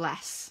 Oh,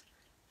 bless.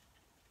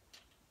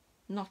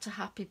 Not a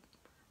happy...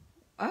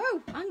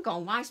 Oh, hang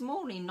on. Why is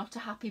Maureen not a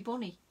happy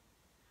bunny?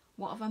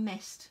 What have I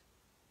missed?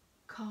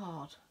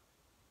 Card.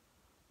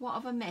 What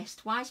have I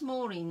missed? Why is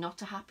Maureen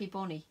not a happy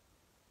bunny?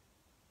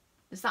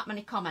 There's that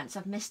many comments.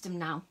 I've missed them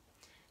now.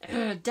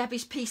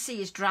 Debbie's PC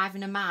is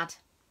driving her mad.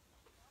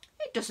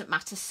 It doesn't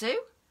matter,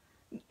 Sue.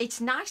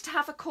 It's nice to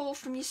have a call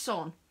from your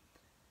son.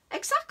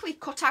 Exactly,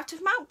 cut out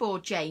of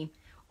mountboard, Jane.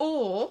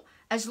 Or,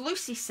 as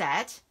Lucy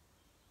said,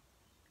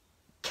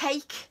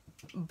 cake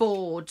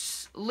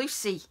boards.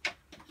 Lucy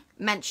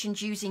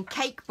mentioned using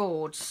cake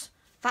boards.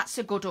 That's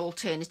a good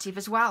alternative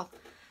as well.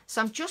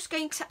 So I'm just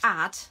going to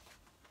add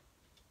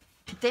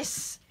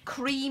this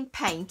cream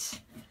paint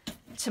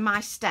to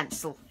my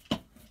stencil.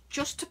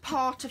 Just to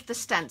part of the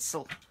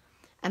stencil.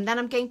 And then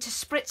I'm going to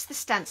spritz the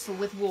stencil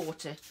with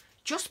water.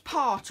 Just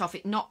part of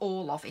it, not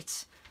all of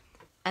it.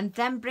 And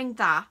then bring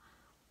that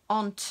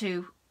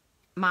onto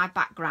my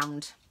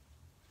background.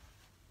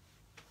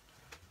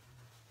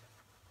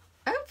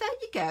 Oh, there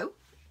you go.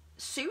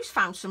 Sue's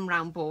found some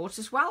round boards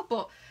as well,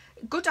 but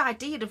good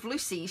idea of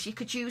Lucy's, you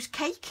could use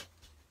cake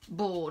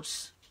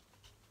boards.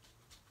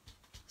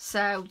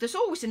 So there's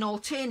always an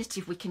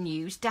alternative we can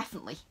use,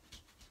 definitely.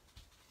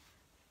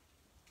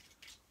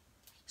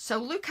 So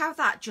look how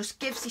that just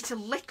gives it a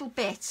little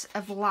bit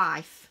of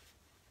life.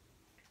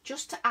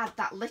 Just to add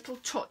that little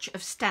touch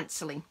of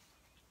stenciling.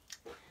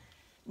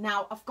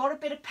 Now, I've got a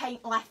bit of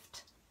paint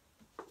left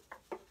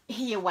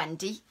here,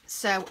 Wendy,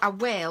 so I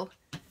will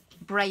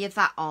brayer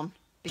that on,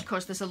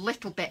 because there's a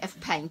little bit of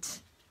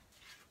paint,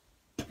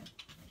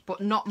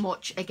 but not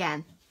much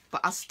again,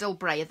 but I'll still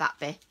brayer that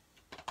bit.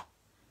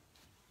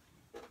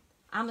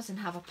 Amazon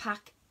have a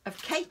pack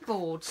of cake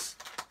boards.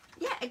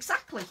 Yeah,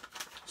 exactly.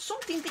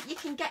 Something that you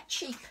can get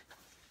cheap.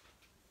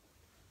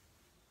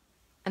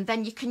 And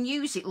then you can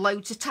use it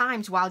loads of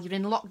times while you're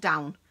in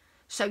lockdown,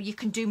 so you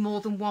can do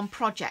more than one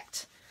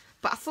project.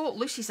 But I thought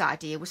Lucy's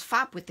idea was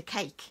fab with the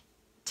cake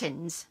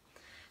tins.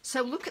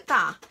 So look at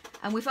that,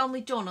 and we've only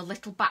done a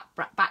little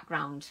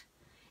background.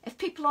 If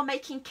people are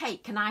making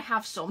cake, can I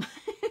have some?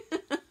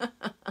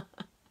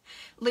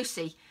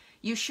 Lucy,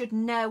 you should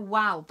know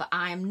well that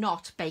I am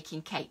not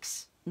baking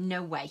cakes.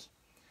 No way.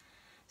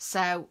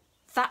 So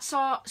that's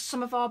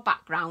some of our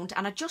background,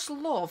 and I just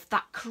love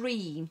that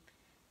cream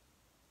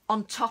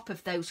on top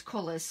of those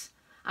colours.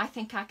 I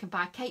think I can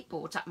buy cake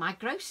boards at my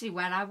grocery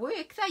where I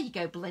work. There you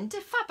go,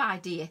 Belinda. Fab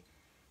idea.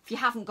 If you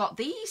haven't got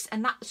these,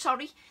 and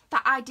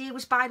that idea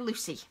was by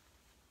Lucy.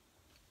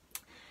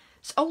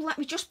 So, oh, let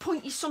me just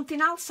point you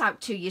something else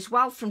out to you as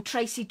well from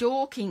Tracy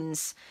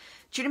Dawkins.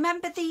 Do you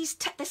remember this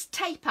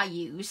tape I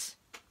use?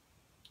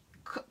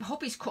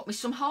 Hubby's cut me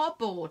some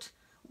hardboard.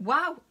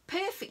 Wow,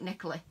 perfect,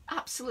 Nicola.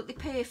 Absolutely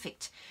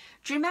perfect.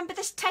 Do you remember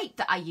this tape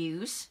that I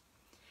use?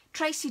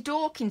 Tracy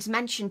Dawkins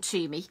mentioned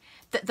to me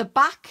that the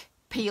back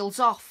peels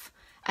off,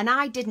 and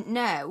I didn't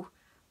know,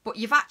 but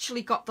you've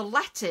actually got the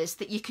letters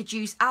that you could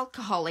use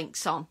alcohol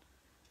inks on.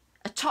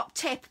 A top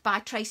tip by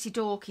Tracy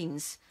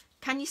Dawkins.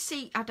 Can you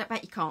see? I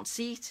bet you can't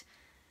see it.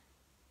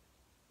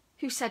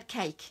 Who said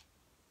cake?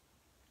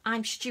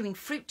 I'm stewing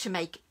fruit to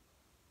make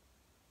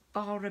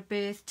Bara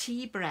Birth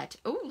tea bread.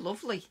 Oh,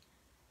 lovely.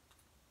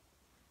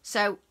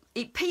 So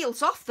it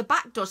peels off, the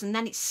back does, and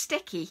then it's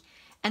sticky.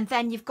 And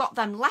then you've got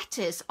them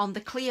letters on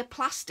the clear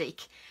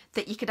plastic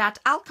that you could add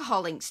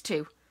alcohol inks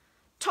to.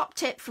 Top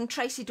tip from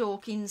Tracy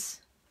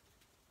Dawkins.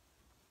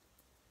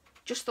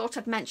 Just thought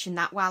I'd mention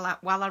that while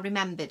I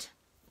remembered.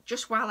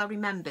 Just while I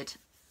remembered.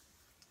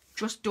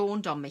 Just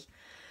dawned on me.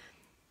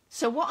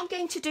 So what I'm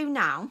going to do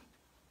now,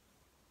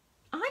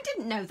 I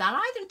didn't know that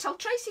either until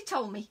Tracy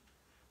told me.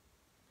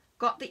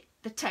 Got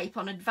the tape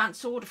on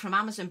advance order from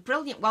Amazon.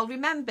 Brilliant. Well,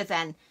 remember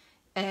then,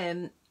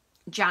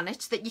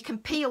 Janet, that you can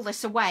peel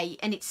this away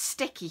and it's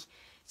sticky.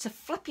 It's a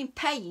flipping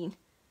pain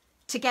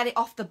to get it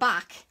off the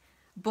back,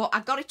 but I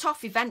got it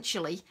off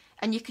eventually,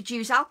 and you could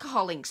use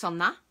alcohol inks on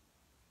that.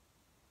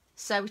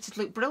 So it'd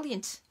look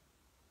brilliant.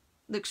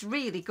 Looks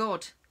really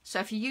good. So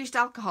if you used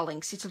alcohol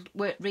inks, it'll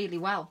work really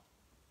well.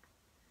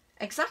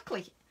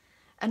 Exactly.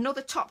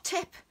 Another top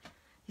tip.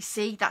 You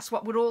see, that's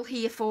what we're all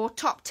here for,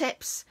 top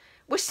tips.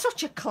 We're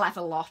such a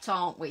clever lot,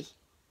 aren't we?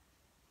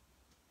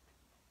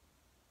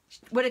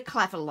 We're a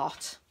clever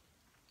lot.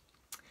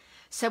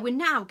 So we're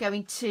now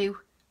going to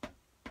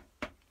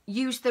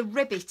use the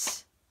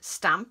ribbit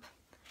stamp,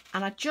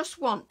 and I just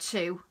want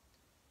to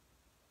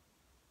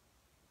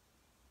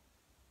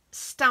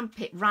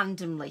stamp it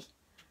randomly.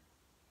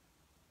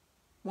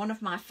 One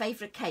of my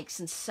favourite cakes,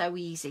 and so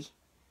easy.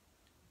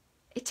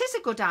 It is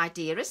a good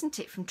idea, isn't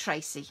it, from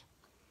Tracy?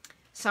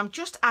 So I'm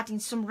just adding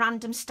some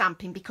random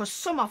stamping because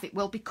some of it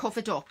will be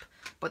covered up,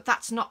 but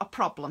that's not a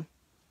problem.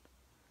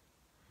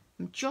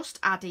 I'm just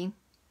adding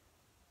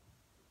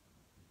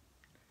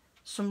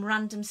some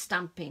random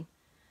stamping.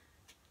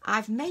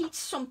 I've made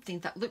something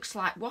that looks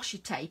like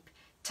washi tape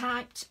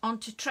typed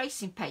onto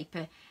tracing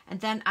paper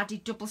and then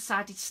added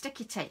double-sided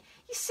sticky tape.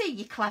 You see,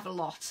 you clever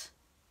lot.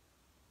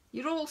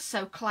 You're all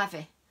so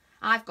clever.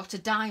 I've got a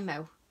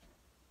Dymo.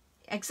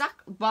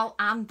 Exactly. Well,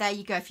 and there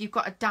you go. If you've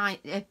got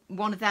a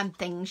one of them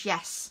things,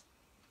 yes.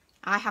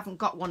 I haven't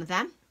got one of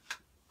them.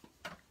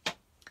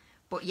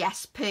 But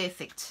yes,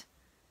 perfect.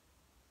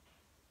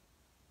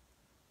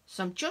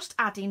 So I'm just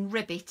adding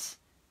ribbit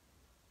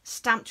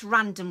stamped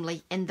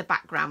randomly in the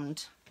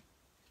background,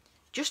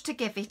 just to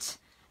give it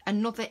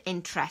another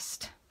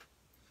interest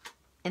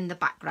in the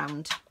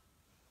background.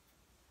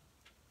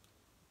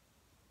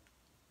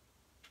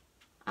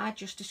 I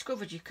just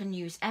discovered you can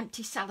use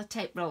empty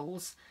sellotape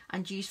rolls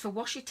and use for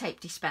washi tape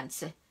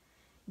dispenser.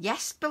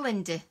 Yes,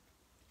 Belinda,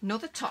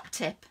 another top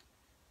tip.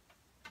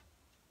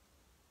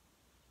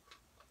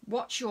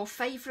 What's your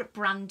favourite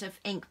brand of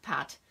ink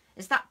pad?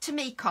 Is that to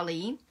me,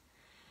 Colleen?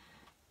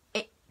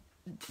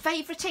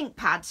 Favourite ink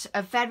pads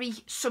are very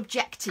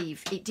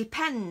subjective. It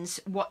depends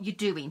what you're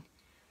doing.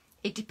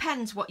 It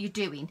depends what you're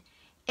doing.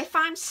 If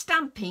I'm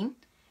stamping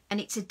and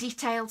it's a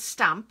detailed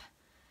stamp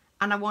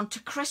and I want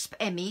a crisp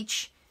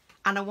image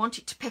and I want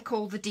it to pick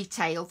all the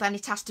detail, then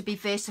it has to be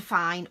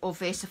VersaFine or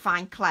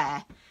VersaFine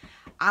Clair.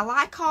 I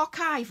like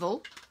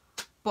archival,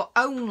 but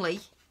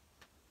only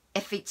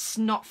if it's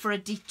not for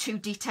too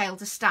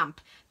detailed a stamp,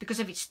 because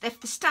if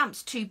the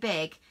stamp's too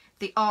big,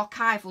 the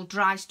archival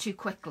dries too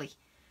quickly.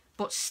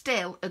 But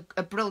still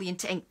a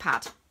brilliant ink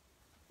pad.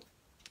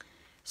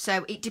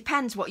 So it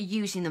depends what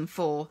you're using them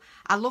for.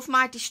 I love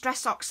my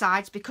Distress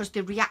Oxides because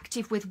they're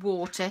reactive with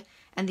water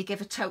and they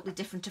give a totally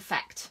different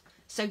effect.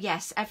 So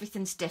yes,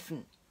 everything's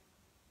different.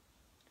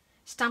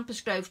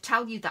 Stampers Grove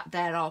tell you that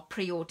there are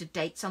pre-ordered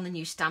dates on the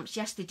new stamps.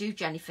 Yes, they do,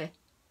 Jennifer.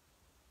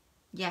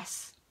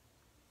 Yes.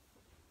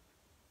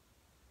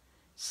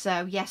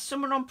 So yes,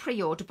 some are on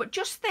pre-order, but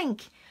just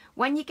think,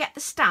 when you get the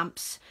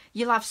stamps,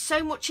 you'll have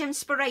so much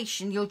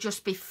inspiration, you'll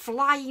just be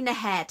flying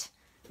ahead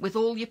with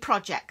all your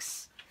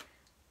projects.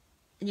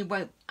 And you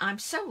won't, I'm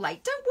so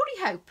late. Don't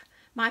worry, Hope.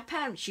 My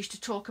parents used to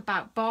talk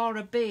about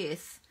Bara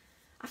Birth.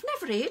 I've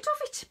never heard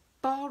of it.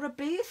 Bara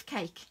Birth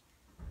cake.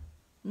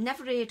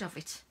 Never heard of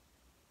it.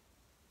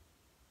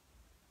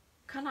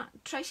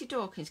 Tracy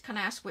Dawkins, can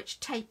I ask which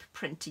tape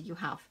printer you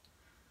have?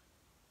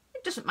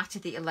 It doesn't matter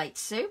that you're late,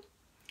 Sue.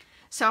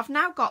 So I've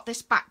now got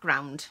this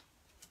background.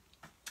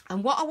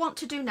 And what I want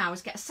to do now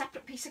is get a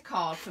separate piece of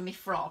card for my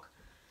frog.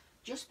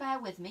 Just bear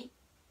with me.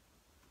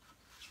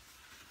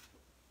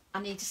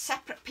 I need a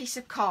separate piece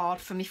of card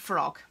for my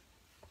frog.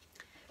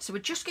 So we're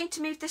just going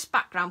to move this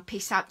background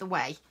piece out the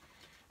way.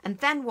 And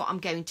then what I'm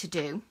going to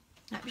do,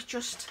 let me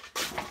just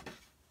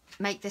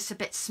make this a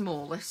bit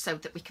smaller so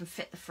that we can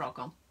fit the frog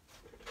on.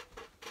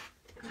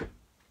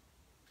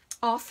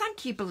 Oh,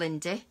 thank you,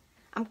 Belinda.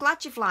 I'm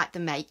glad you've liked the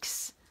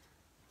makes.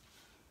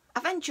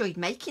 I've enjoyed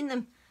making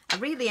them. I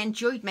really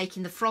enjoyed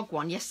making the frog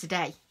one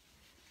yesterday,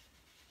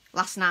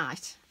 last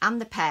night, and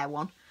the pear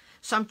one.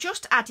 So I'm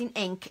just adding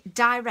ink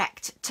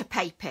direct to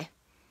paper,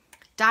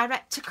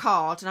 direct to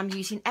card, and I'm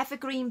using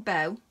evergreen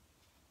bow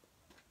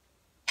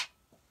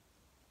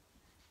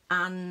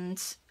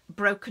and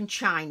broken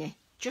china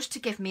just to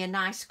give me a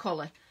nice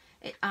colour.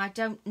 I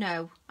don't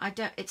know.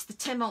 It's the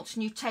Tim Holtz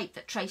new tape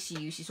that Tracy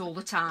uses all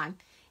the time.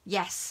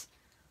 Yes.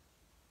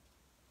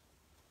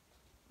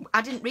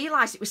 I didn't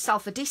realise it was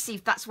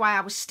self-adhesive. That's why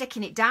I was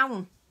sticking it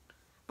down.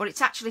 But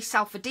it's actually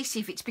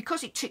self-adhesive. It's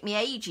because it took me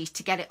ages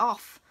to get it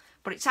off.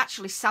 But it's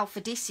actually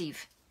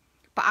self-adhesive.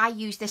 But I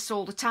use this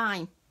all the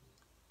time.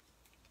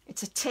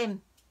 It's a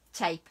Tim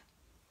tape.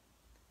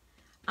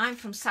 I'm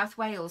from South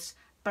Wales.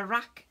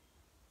 Barack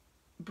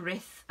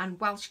Brith and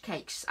Welsh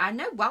cakes. I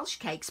know Welsh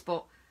cakes,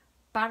 but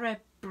Barra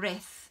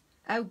Brith.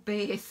 Oh,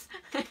 birth.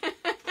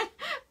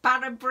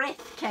 Barra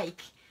Brith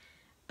cake.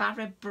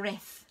 Barra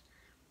Brith.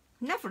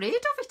 Never heard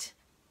of it.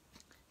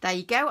 There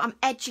you go. I'm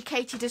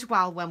educated as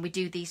well when we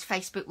do these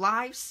Facebook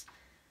Lives.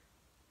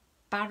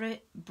 Barra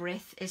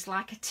Brith is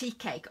like a tea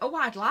cake. Oh,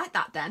 I'd like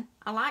that then.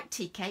 I like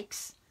tea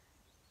cakes.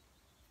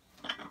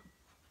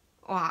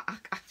 Oh,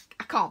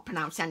 I can't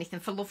pronounce anything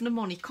for love nor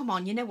money. Come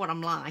on, you know what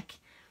I'm like.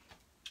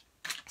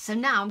 So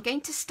now I'm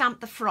going to stamp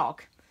the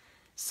frog.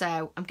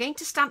 So I'm going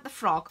to stamp the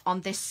frog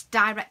on this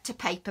direct to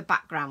paper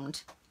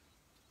background.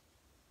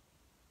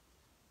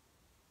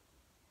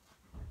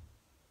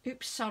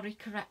 Oops, sorry,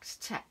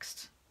 correct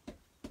text.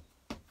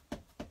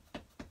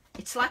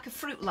 It's like a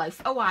fruit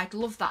loaf. Oh, I'd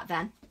love that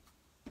then.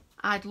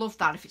 I'd love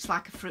that if it's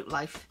like a fruit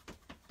loaf.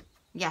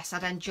 Yes,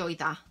 I'd enjoy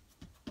that.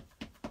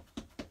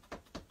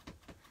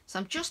 So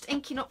I'm just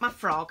inking up my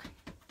frog.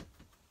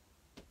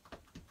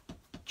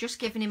 Just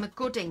giving him a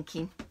good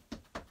inking.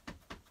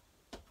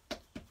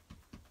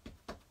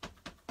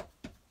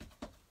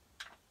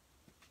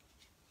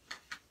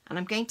 And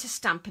I'm going to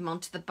stamp him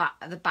onto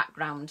the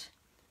background.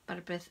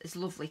 Barabith is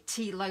lovely.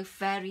 Tea loaf,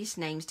 various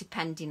names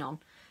depending on.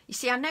 You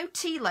see, I know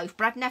tea loaf,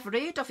 but I'd never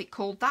heard of it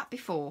called that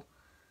before.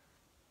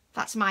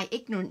 That's my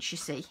ignorance, you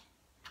see.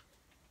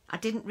 I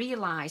didn't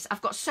realise.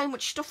 I've got so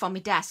much stuff on my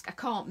desk, I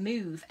can't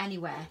move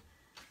anywhere.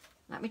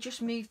 Let me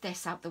just move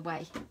this out the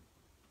way.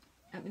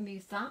 Let me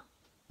move that.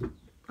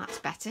 That's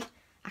better.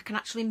 I can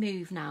actually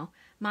move now.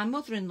 My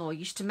mother-in-law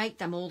used to make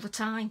them all the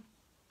time.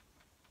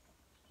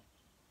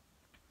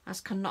 As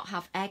cannot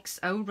have eggs.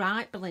 Oh,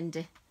 right,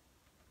 Belinda.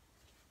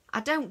 I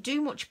don't do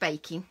much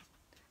baking,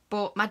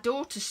 but my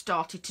daughter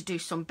started to do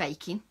some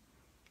baking.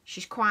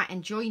 She's quite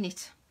enjoying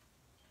it.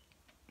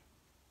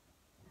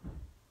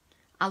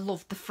 I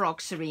love the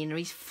frog, Serena.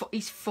 He's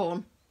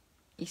fun.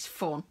 He's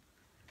fun.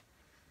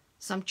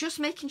 So I'm just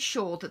making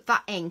sure that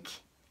that ink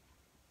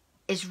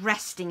is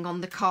resting on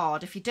the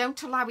card. If you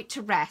don't allow it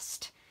to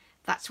rest,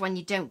 that's when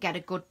you don't get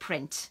a good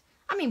print.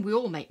 I mean, we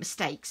all make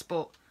mistakes,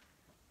 but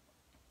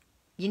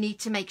you need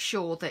to make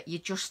sure that you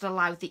just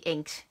allow the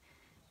ink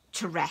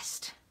to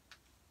rest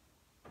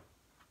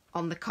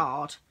on the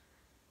card,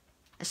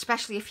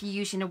 especially if you're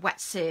using a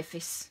wet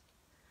surface.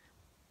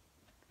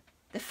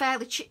 They're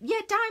fairly cheap.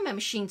 Yeah, Dymo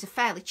machines are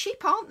fairly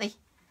cheap, aren't they?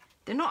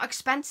 They're not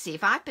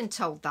expensive. I've been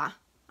told that.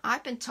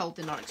 I've been told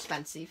they're not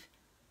expensive.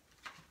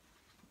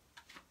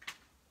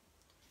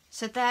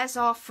 So there's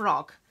our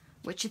frog,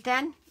 which I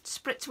then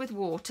spritz with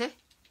water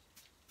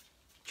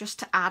just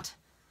to add.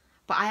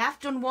 But I have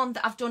done one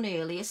that I've done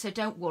earlier, so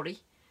don't worry.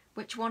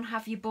 Which one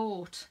have you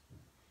bought?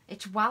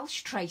 It's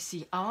Welsh,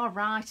 Tracy. Ah,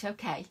 right,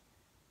 okay.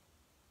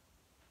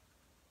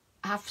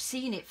 I've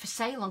seen it for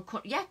sale on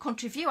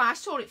Country View. I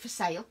saw it for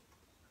sale.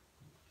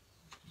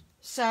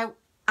 So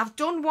I've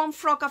done one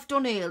frog I've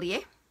done earlier.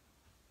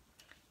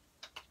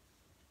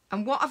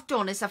 And what I've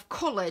done is I've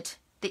coloured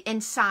the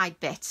inside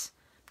bit.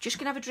 I'm just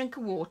going to have a drink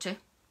of water.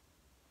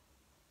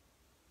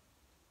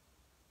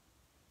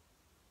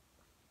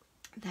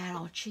 There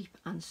are cheap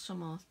and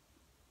some are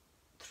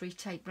 3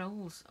 tape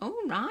rolls. Oh,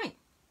 right.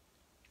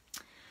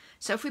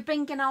 So if we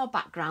bring in our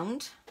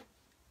background.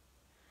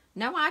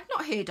 No, I'd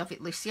not heard of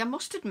it, Lucy, I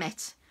must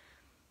admit.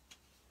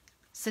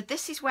 So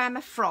this is where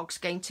my frog's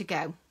going to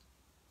go.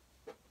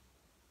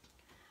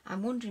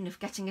 I'm wondering if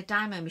getting a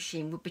Dymo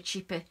machine would be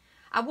cheaper.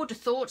 I would have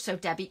thought so,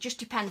 Debbie. It just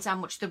depends how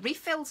much the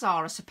refills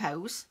are, I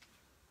suppose.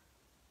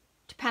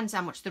 Depends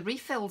how much the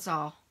refills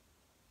are.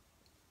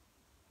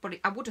 But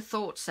I would have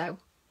thought so.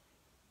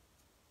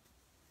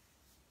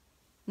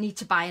 Need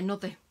to buy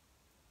another.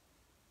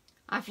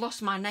 I've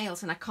lost my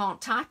nails and I can't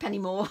type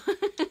anymore.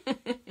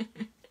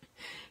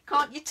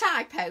 Can't you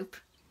type, Hope?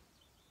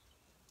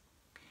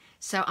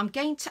 So I'm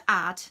going to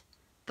add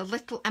the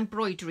little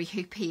embroidery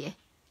hoop here,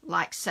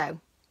 like so.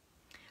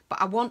 But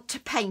I want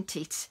to paint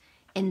it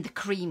in the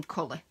cream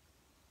colour.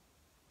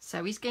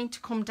 So he's going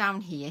to come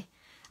down here.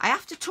 I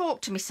have to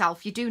talk to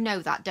myself, you do know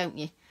that, don't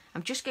you?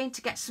 I'm just going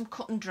to get some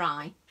cut and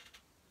dry.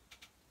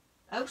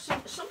 Oh,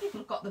 some people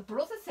have got the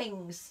brother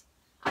things.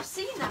 I've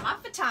seen them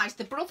advertised,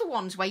 the brother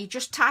ones where you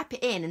just type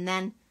it in and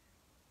then...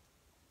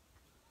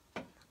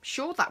 I'm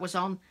sure that was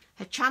on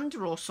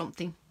Hachanda or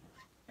something.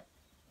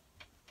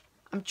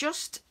 I'm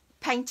just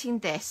painting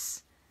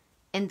this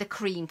in the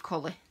cream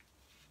colour.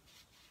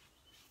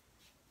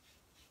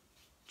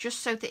 Just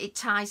so that it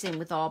ties in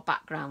with our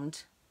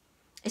background.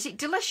 Is it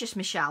delicious,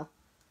 Michelle?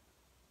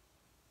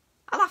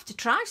 I'll have to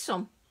try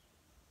some.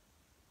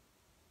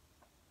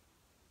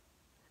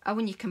 Oh,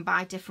 and you can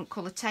buy different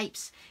colour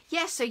tapes.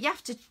 Yeah, so you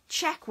have to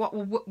check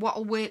what'll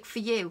work for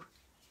you.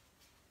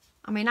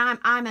 I mean,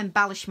 I'm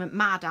embellishment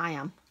mad, I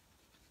am.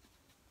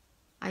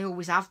 I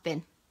always have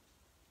been.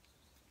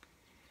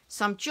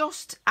 So I'm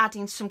just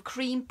adding some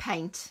cream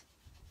paint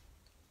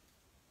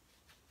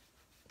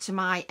to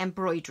my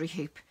embroidery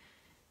hoop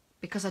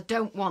because I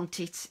don't want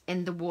it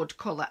in the wood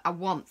colour. I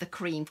want the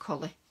cream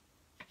colour.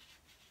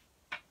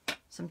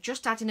 So I'm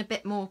just adding a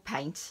bit more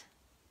paint.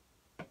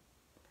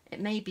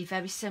 It may be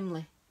very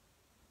similar.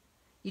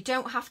 You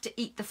don't have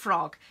to eat the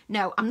frog.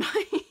 No, I'm not.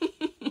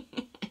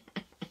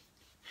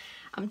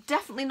 I'm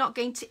definitely not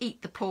going to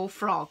eat the poor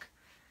frog.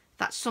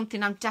 That's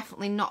something I'm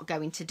definitely not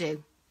going to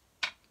do.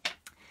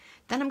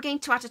 Then I'm going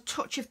to add a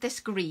touch of this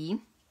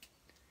green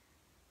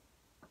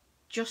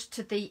just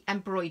to the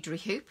embroidery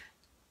hoop,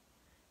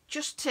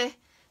 just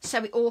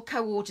so it all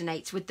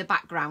coordinates with the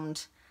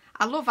background.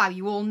 I love how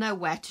you all know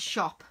where to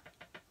shop.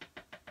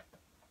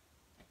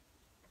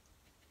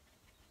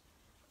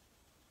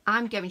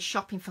 I'm going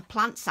shopping for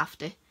plants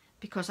after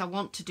because I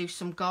want to do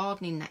some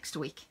gardening next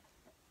week.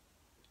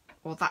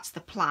 Or that's the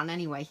plan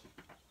anyway.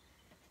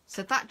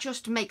 So that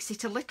just makes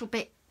it a little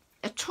bit,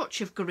 a touch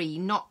of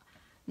green, not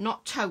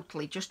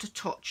totally, just a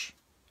touch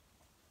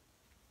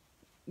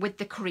with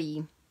the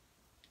cream.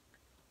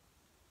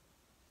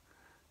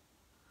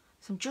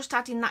 So I'm just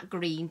adding that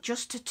green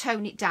just to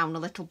tone it down a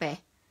little bit.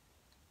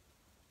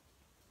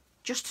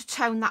 Just to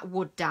tone that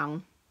wood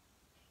down.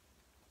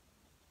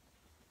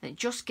 And it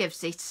just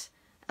gives it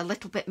a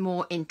little bit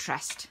more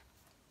interest.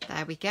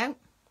 There we go.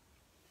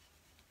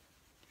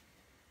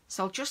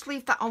 So I'll just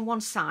leave that on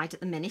one side at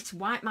the minute.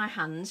 Wipe my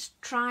hands.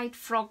 Tried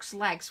frog's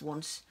legs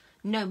once.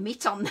 No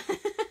meat on them.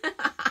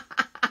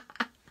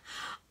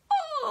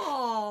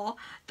 Oh,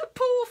 the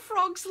poor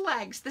frog's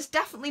legs. There's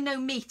definitely no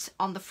meat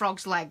on the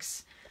frog's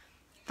legs.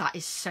 That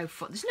is so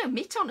fun. There's no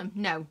meat on them.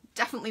 No,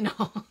 definitely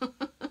not.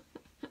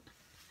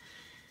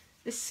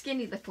 The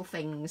skinny little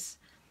things.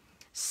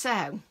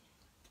 So,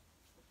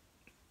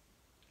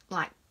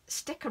 like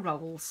sticker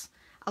rolls.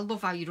 I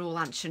love how you're all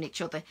answering each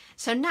other.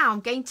 So now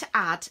I'm going to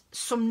add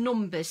some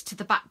numbers to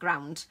the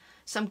background.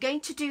 So I'm going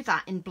to do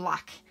that in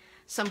black.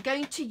 So I'm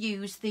going to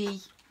use the,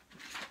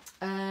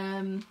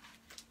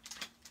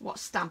 what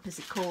stamp is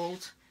it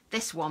called?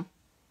 This one.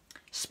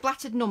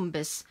 Splattered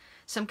numbers.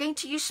 So I'm going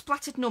to use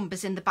splattered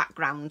numbers in the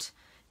background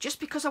just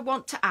because I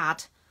want to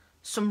add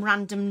some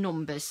random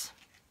numbers.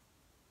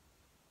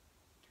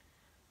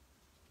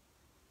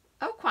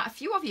 Oh, quite a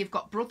few of you have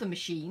got brother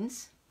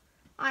machines.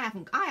 I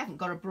haven't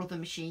got a brother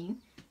machine.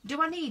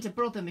 Do I need a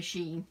brother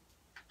machine?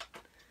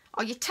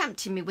 Oh, you're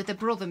tempting me with a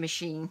brother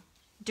machine.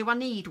 Do I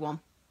need one?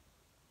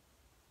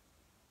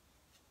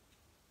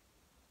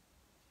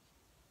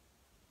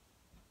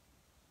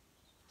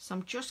 So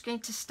I'm just going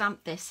to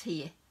stamp this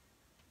here.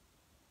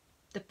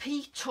 The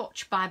P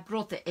Touch by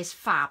Brother is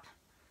fab.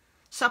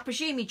 So I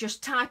presume you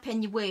just type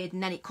in your word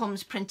and then it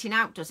comes printing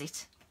out, does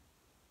it?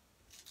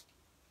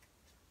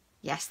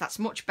 Yes, that's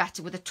much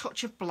better with a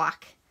touch of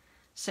black.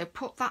 So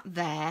put that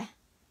there,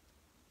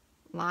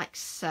 like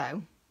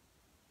so.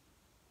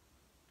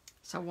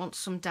 So I want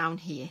some down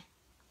here.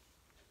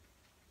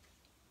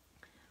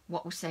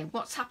 What we're saying,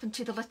 what's happened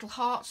to the little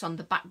hearts on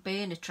the back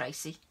burner,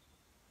 Tracy?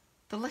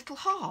 The little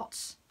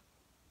hearts?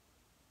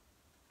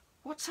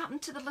 What's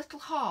happened to the little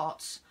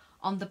hearts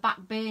on the back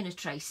burner,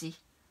 Tracy?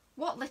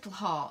 What little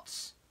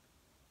hearts?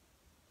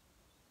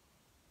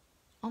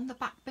 On the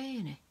back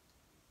burner?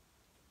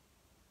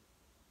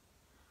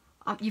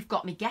 You've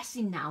got me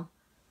guessing now.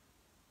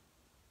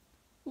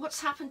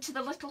 What's happened to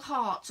the little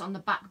hearts on the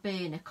back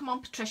burner? Come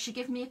on, Patricia,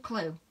 give me a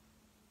clue.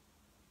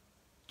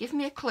 Give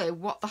me a clue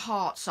what the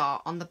hearts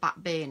are on the back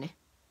burner.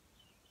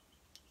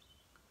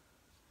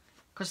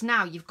 Because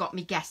now you've got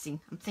me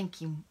guessing. I'm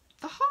thinking,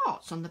 the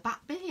hearts on the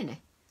back burner.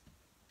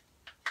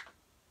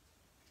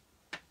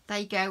 There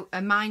you go.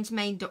 A mind's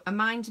made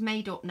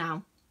up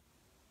now.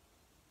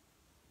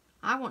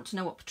 I want to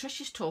know what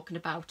Patricia's talking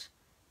about.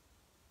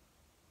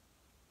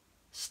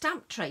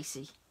 Stamp,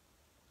 Tracy.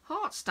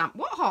 Heart stamp.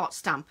 What heart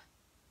stamp?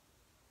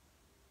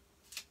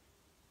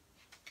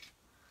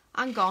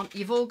 Hang on,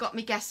 you've all got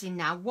me guessing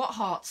now. What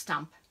heart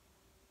stamp?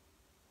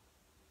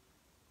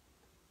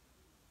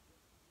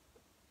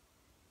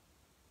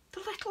 The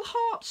little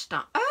heart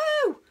stamp.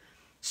 Oh!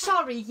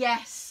 Sorry,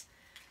 yes.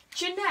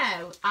 Do you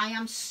know,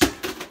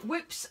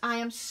 whoops, I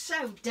am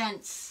so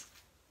dense.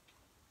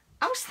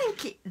 I was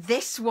thinking,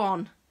 this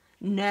one.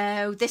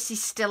 No, this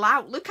is still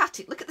out. Look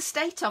at it. Look at the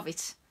state of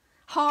it.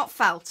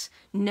 Heartfelt.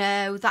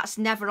 No, that's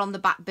never on the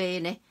back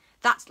burner.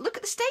 Look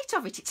at the state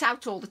of it. It's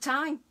out all the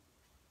time.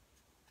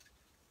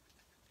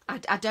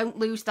 I don't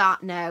lose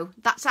that, no.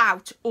 That's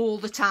out all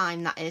the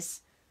time, that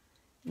is.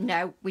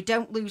 No, we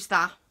don't lose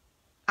that.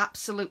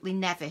 Absolutely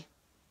never.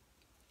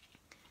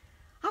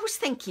 I was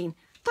thinking,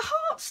 the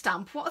heart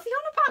stamp, what are they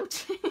on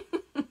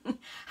about?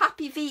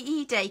 Happy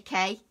VE Day,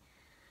 Kay.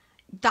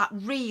 That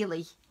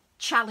really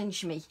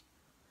challenged me.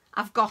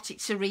 I've got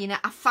it, Serena.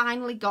 I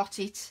finally got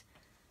it.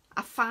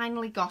 I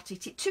finally got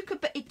it. It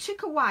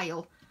took a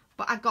while,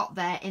 but I got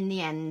there in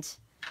the end.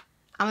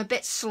 I'm a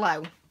bit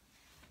slow.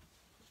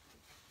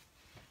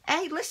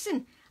 Hey,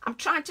 listen, I'm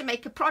trying to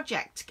make a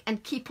project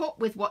and keep up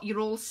with what you're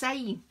all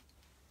saying.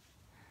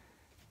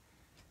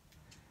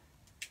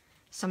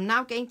 So I'm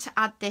now going to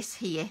add this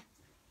here.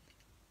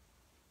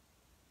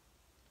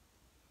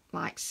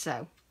 Like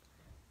so.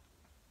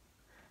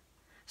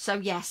 So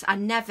yes, I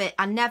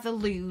never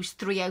lose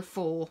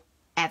 304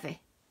 ever.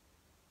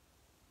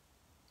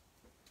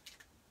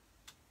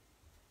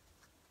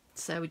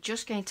 So we're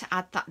just going to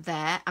add that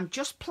there. I'm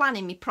just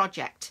planning my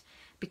project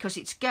because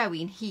it's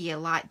going here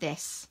like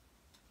this.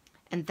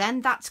 And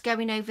then that's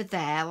going over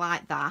there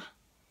like that.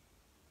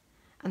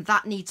 And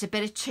that needs a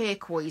bit of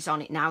turquoise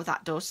on it now,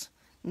 that does.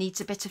 Needs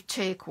a bit of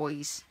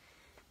turquoise.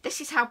 This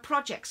is how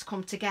projects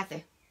come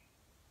together.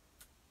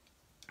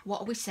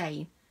 What are we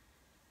saying?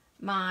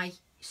 My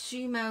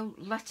Sumo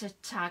letter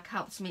tag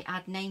helps me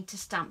add name to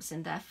stamps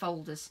in their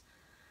folders.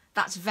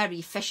 That's very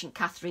efficient,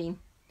 Catherine.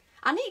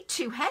 I need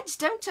 2 heads,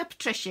 don't I,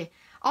 Patricia?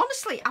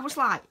 Honestly, I was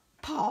like,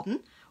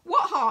 pardon?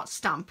 What heart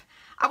stamp?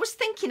 I was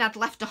thinking I'd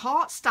left a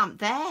heart stamp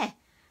there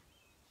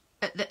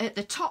at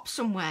the top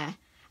somewhere.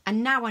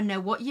 And now I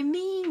know what you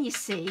mean, you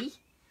see.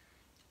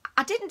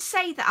 I didn't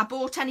say that I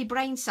bought any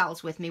brain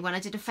cells with me when I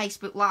did a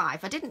Facebook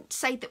Live. I didn't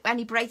say that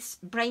any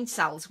brain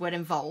cells were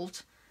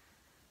involved.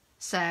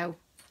 So,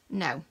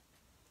 no.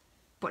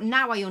 But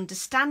now I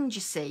understand,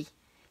 you see.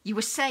 You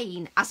were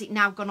saying, has it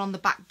now gone on the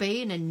back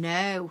burner?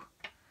 No.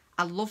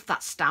 I love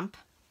that stamp.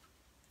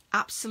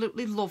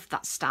 Absolutely love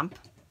that stamp.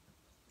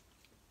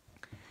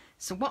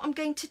 So what I'm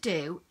going to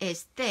do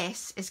is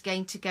this is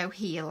going to go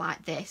here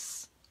like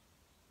this.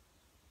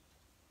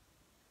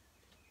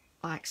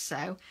 Like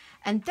so.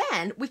 And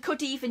then we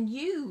could even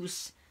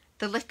use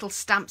the little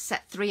stamp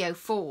set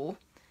 304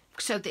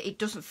 so that it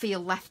doesn't feel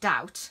left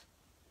out.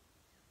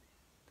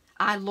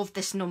 I love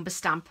this number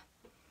stamp.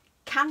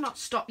 Cannot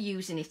stop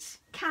using it.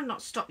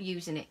 Cannot stop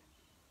using it.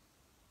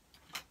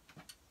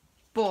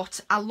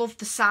 But I love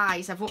the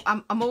size.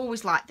 I'm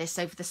always like this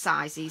over the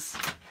sizes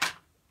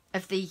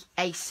of the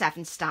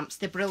A7 stamps.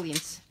 They're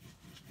brilliant.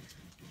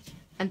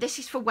 And this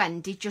is for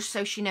Wendy, just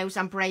so she knows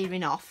I'm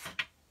braying off.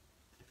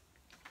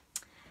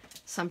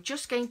 So I'm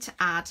just going to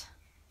add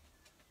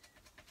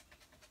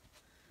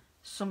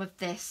some of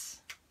this.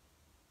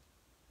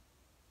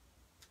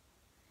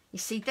 You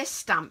see, this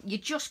stamp, you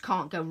just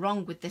can't go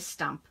wrong with this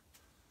stamp.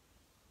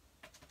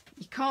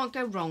 You can't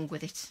go wrong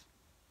with it.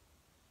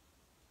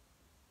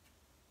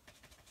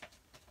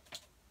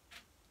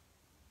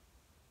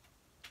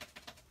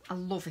 I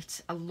love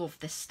it. I love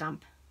this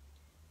stamp.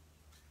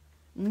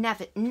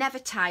 Never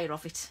tire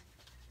of it.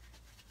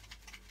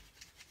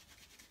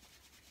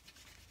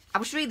 I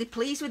was really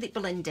pleased with it,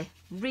 Belinda.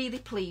 Really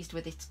pleased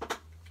with it.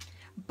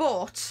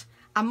 But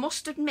I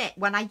must admit,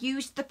 when I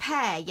used the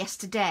pair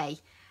yesterday,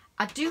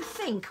 I do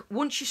think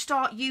once you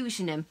start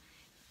using them,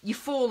 you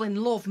fall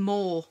in love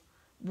more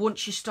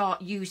once you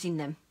start using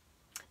them.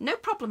 No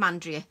problem,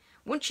 Andrea.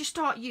 Once you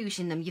start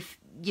using them,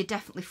 you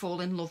definitely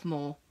fall in love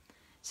more.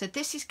 So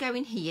this is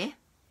going here,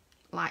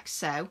 like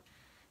so.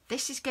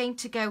 This is going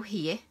to go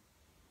here,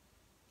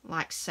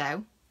 like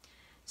so.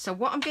 So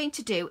what I'm going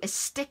to do is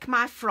stick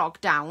my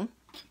frog down.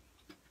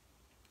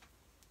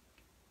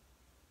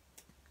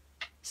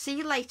 See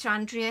you later,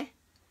 Andrea.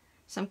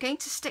 So I'm going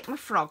to stick my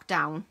frog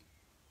down.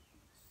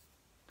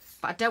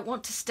 But I don't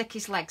want to stick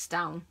his legs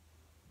down.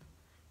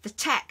 The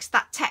text,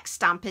 that text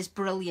stamp is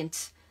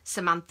brilliant,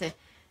 Samantha.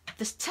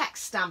 The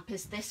text stamp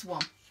is this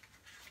one.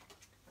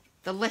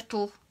 The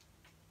little,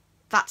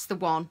 that's the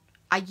one.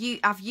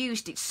 I've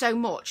used it so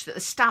much that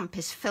the stamp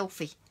is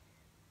filthy.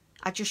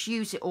 I just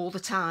use it all the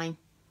time.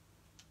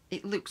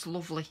 It looks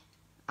lovely.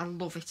 I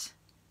love it.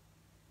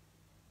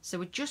 So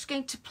we're just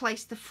going to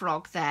place the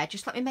frog there.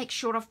 Just let me make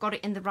sure I've got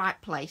it in the right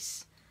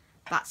place.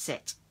 That's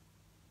it.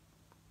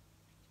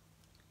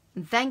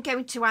 And then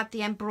going to add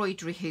the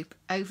embroidery hoop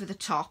over the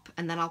top,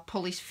 and then I'll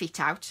pull his feet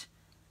out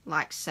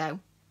like so.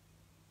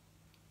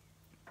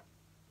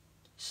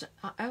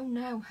 Oh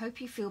no,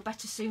 hope you feel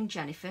better soon,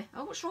 Jennifer.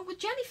 Oh, what's wrong with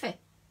Jennifer?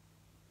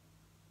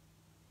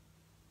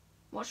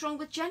 What's wrong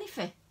with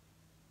Jennifer?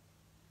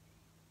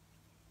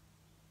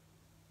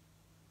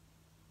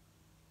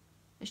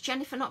 Is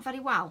Jennifer not very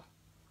well?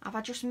 Have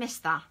I just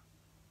missed that?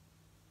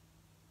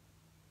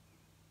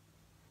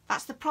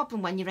 That's the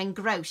problem when you're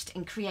engrossed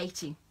in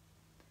creating.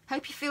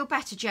 Hope you feel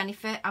better,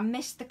 Jennifer. I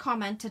missed the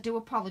comment. I do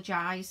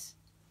apologise.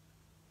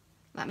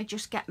 Let me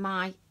just get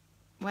my...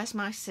 Where's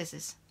my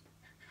scissors?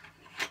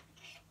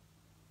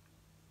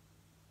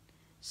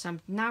 So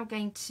I'm now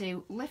going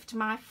to lift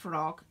my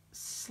frog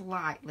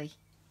slightly.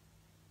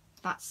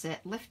 That's it.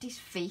 Lift his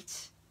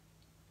feet.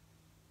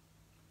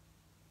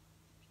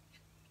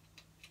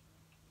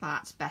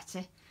 That's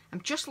better.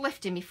 I'm just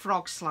lifting my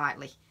frog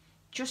slightly,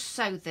 just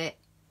so that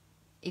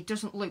it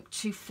doesn't look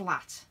too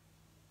flat.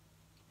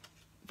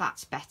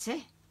 That's better.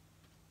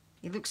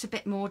 It looks a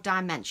bit more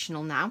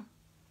dimensional now.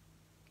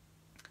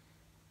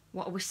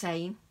 What are we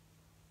saying?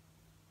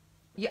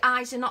 Your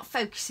eyes are not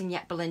focusing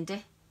yet, Belinda.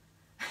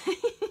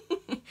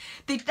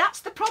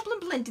 That's the problem,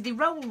 Belinda. They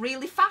roll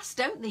really fast,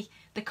 don't they?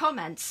 The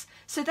comments.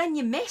 So then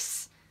you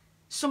miss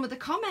some of the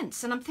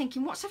comments. And I'm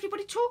thinking, what's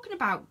everybody talking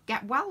about?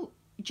 Get well,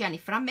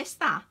 Jennifer. I missed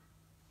that.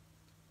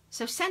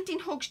 So sending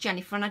hugs,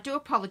 Jennifer. And I do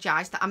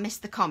apologise that I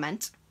missed the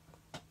comment.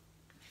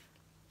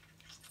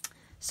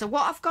 So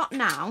what I've got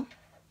now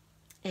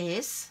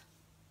is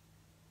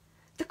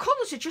the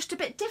colours are just a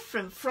bit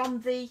different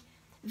from the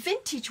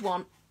vintage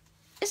one,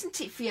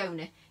 isn't it,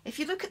 Fiona? If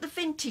you look at the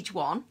vintage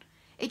one,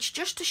 it's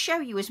just to show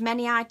you as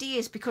many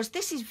ideas, because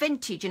this is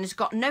vintage and has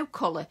got no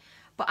colour,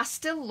 but I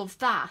still love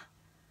that.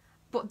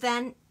 But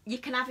then you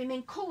can have him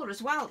in colour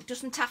as well. It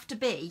doesn't have to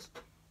be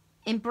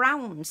in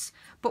browns.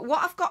 But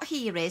what I've got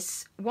here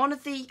is one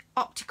of the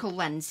optical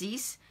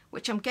lenses,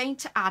 which I'm going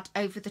to add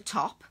over the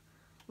top,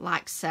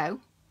 like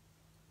so.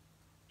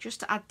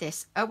 Just to add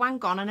this. Oh,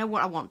 hang on, I know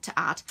what I want to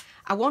add.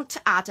 I want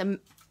to add a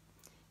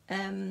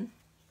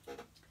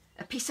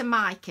piece of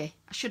mica.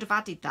 I should have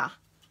added that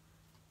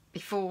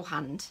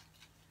beforehand.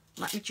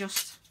 Let me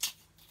just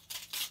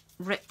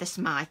rip this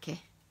mica.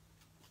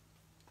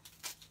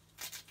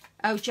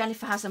 Oh,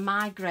 Jennifer has a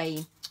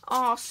migraine.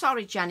 Oh,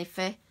 sorry,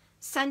 Jennifer.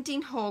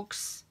 Sending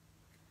hugs.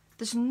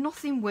 There's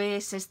nothing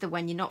worse, is there,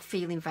 when you're not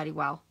feeling very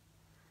well?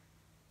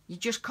 You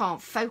just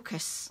can't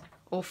focus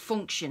or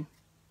function.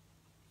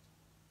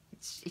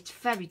 It's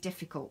very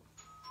difficult.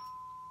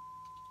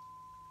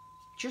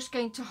 Just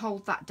going to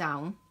hold that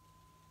down.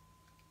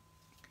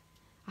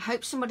 I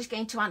hope somebody's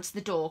going to answer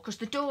the door, because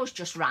the door's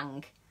just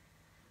rang.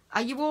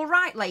 Are you all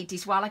right,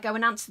 ladies, while I go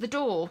and answer the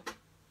door?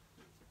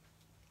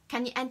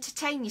 Can you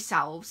entertain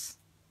yourselves?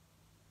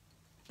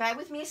 Bear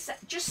with me a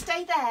sec. Just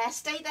stay there,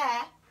 stay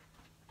there.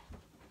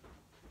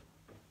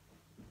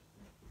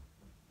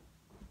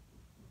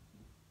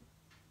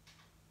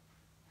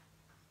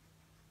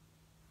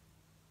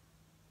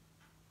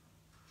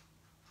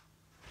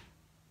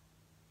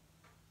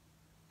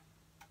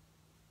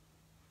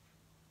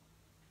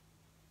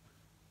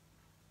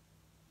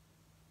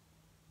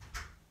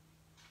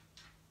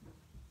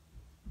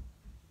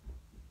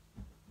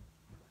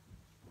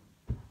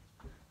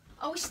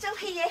 Oh, we're still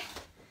here.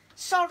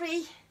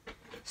 Sorry.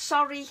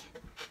 Sorry.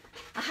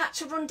 I had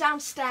to run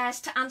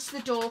downstairs to answer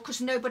the door because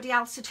nobody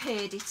else had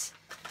heard it.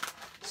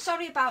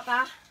 Sorry about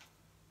that.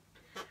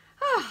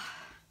 Oh,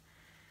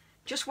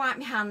 just wipe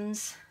my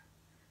hands.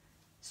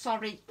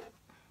 Sorry.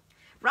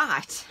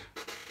 Right.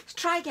 Let's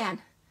try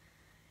again.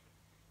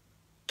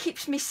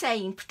 Keeps me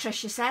sane,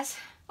 Patricia says.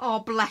 Oh,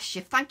 bless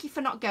you. Thank you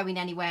for not going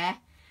anywhere.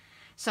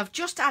 So I've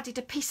just added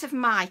a piece of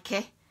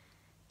mica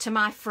to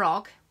my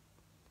frog.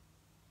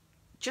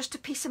 Just a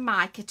piece of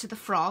mica to the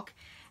frog,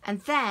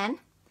 and then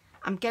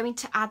I'm going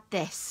to add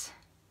this.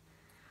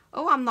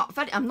 Oh, I'm not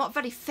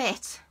very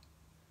fit.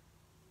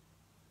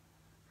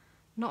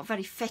 Not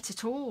very fit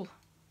at all.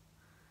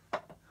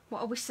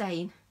 What are we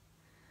saying?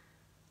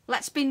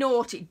 Let's be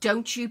naughty.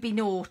 Don't you be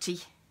naughty.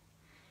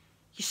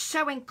 You're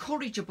so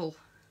encourageable.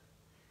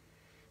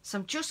 So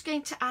I'm just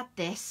going to add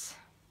this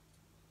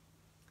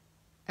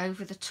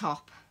over the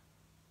top.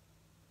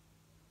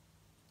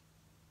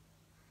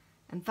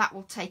 And that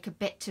will take a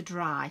bit to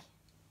dry.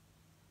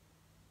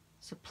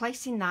 So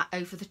placing that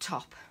over the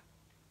top.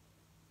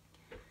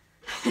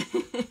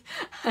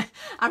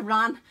 I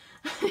ran.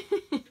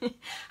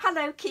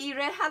 Hello,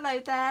 Kira.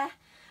 Hello there.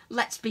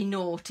 Let's be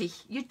naughty.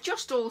 You're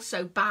just all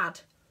so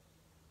bad.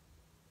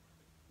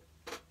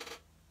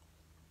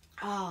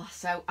 Oh,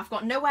 so I've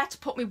got nowhere to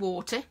put my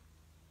water.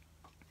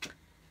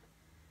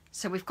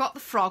 So we've got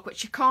the frog,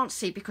 which you can't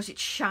see because it's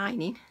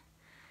shining.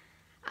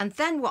 And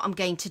then what I'm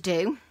going to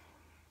do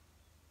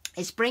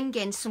is bring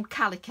in some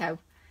calico.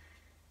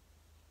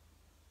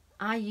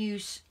 I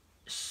use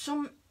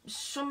some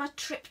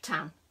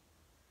sumatriptan.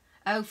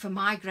 Oh, for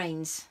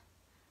migraines.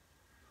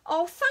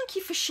 Oh, thank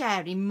you for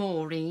sharing,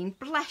 Maureen.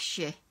 Bless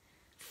you.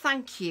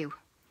 Thank you.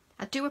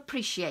 I do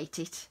appreciate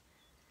it.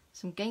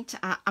 So I'm going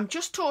to I'm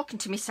just talking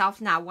to myself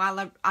now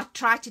while I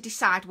try to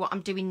decide what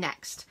I'm doing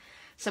next.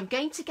 So I'm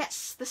going to get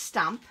the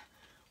stamp.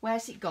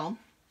 Where's it gone?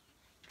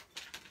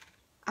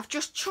 I've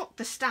just chucked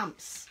the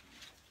stamps.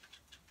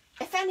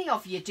 If any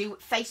of you do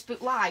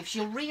Facebook Lives,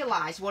 you'll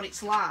realise what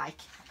it's like,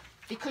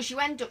 because you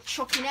end up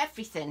chucking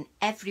everything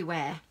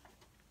everywhere.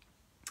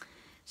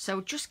 So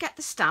just get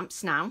the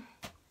stamps now,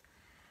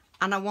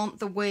 and I want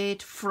the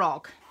word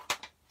frog.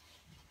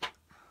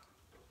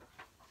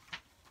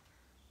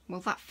 Will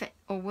that fit,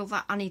 or will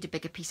that? I need a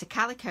bigger piece of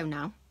calico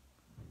now.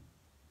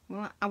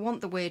 Well, I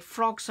want the word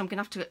frog, so I'm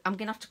gonna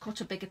have to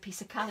cut a bigger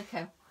piece of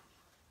calico.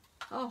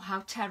 Oh,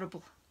 how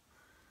terrible!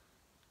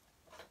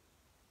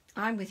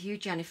 I'm with you,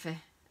 Jennifer.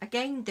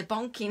 Again,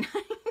 debunking.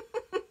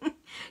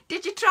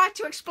 Did you try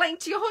to explain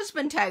to your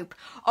husband, Hope?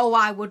 Oh,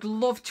 I would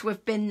love to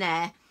have been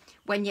there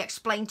when you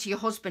explained to your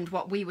husband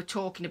what we were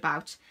talking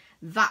about.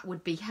 That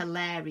would be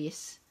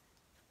hilarious.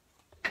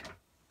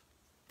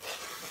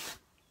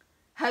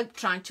 Hope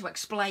trying to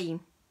explain.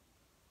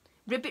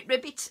 Ribbit,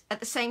 ribbit at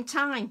the same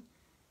time.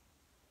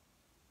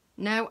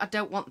 No, I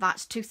don't want that.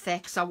 It's too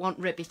thick, so I want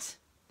ribbit.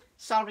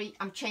 Sorry,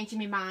 I'm changing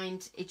my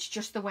mind. It's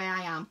just the way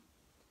I am.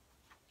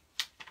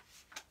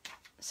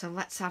 So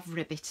let's have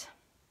ribbit.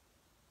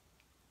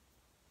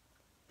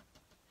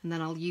 And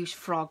then I'll use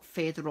frog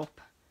further up.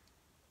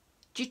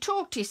 Do you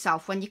talk to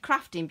yourself when you're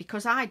crafting?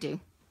 Because I do.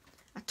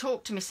 I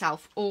talk to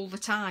myself all the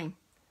time.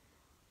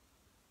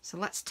 So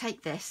let's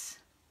take this.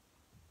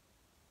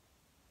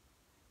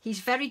 He's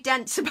very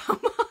dense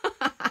about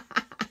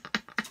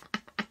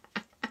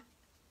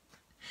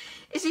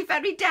Is he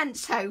very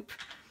dense, Hope?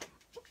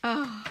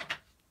 Oh.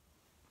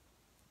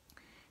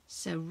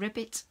 So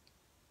ribbit.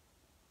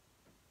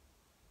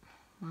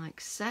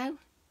 Like so.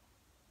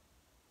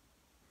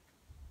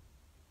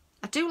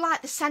 I do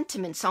like the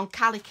sentiments on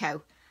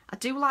calico. I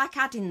do like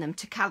adding them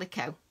to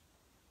calico.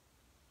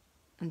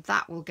 And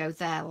that will go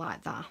there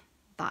like that.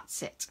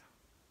 That's it.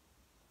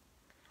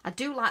 I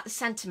do like the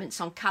sentiments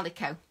on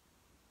calico.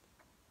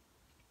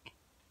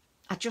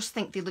 I just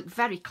think they look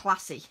very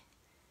classy.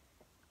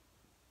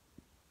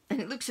 And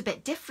it looks a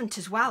bit different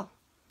as well.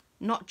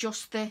 Not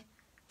just the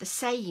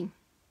same.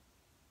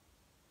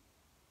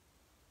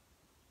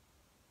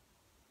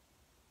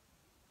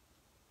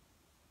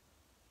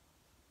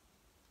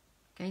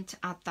 Going to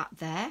add that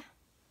there.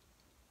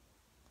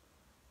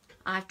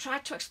 I've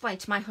tried to explain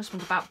to my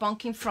husband about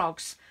bonking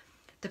frogs.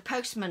 The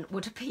postman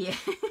would appear.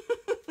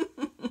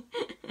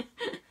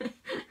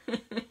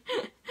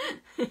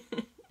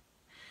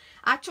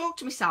 I talk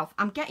to myself.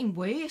 I'm getting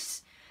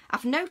worse.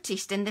 I've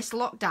noticed in this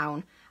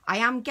lockdown, I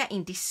am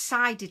getting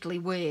decidedly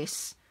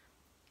worse.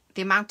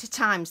 The amount of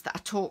times that I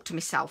talk to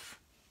myself.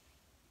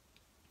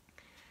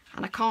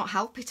 And I can't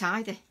help it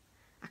either.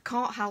 I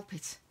can't help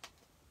it.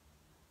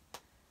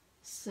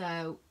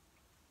 So,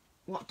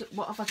 what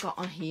have I got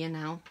on here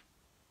now?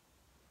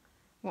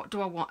 What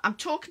do I want? I'm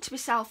talking to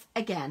myself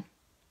again.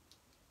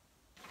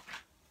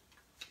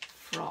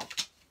 Frog.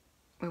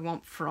 We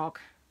want frog.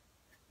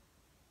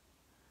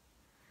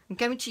 I'm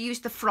going to use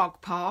the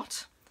frog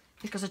part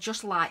because I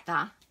just like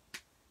that.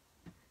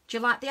 Do you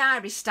like the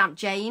Irish stamp,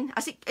 Jane?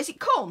 Has it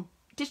come?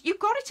 You've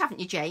got it, haven't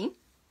you, Jane?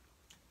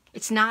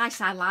 It's nice.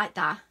 I like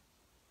that.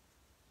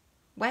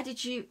 Where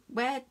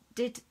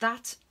did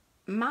that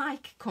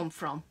mic come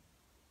from?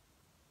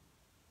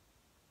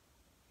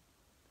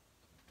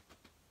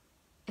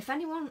 If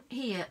anyone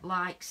here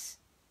likes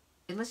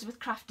Elizabeth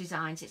Craft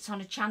Designs, it's on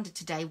a Chanda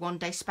today, one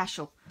day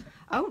special.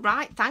 Oh,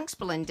 right. Thanks,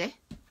 Belinda.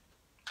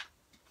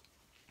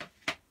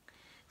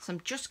 So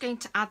I'm just going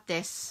to add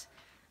this.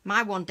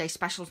 My one day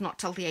special is not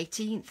till the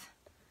 18th.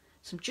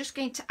 So I'm just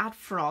going to add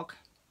frog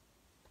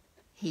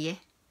here.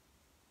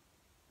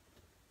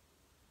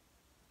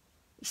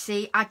 You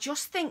see, I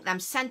just think them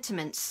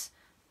sentiments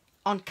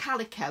on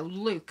calico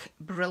look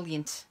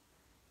brilliant.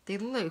 They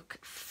look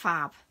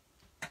fab.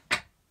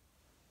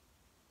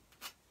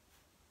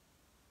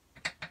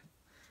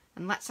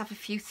 And let's have a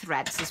few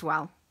threads as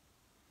well.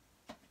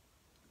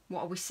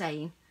 What are we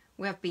saying?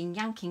 We have been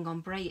yanking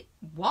on braid.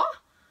 What?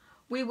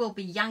 We will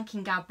be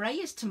yanking our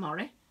brayers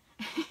tomorrow.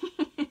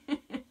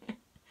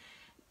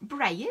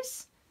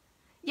 Brayers?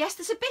 Yes,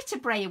 there's a bit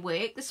of brayer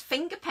work. There's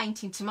finger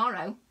painting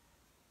tomorrow.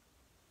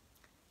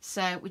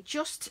 So we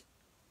just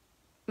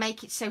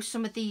make it so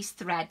some of these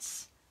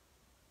threads.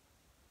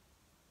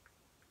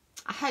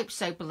 I hope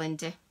so,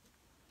 Belinda.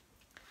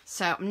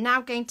 So I'm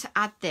now going to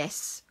add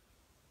this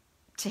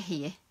to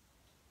here.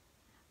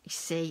 You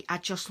see, I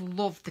just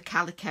love the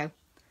calico.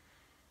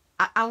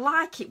 I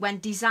like it when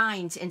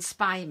designs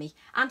inspire me.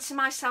 Answer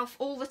myself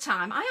all the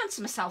time. I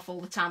answer myself all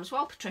the time as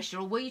well, Patricia.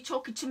 Or were you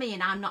talking to me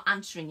and I'm not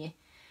answering you?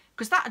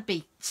 Because that would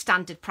be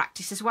standard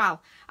practice as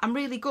well. I'm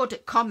really good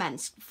at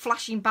comments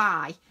flashing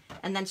by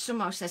and then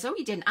someone says, oh,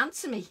 you didn't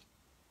answer me.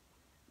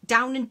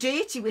 Down and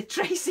dirty with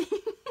Tracy.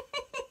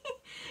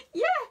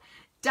 Yeah,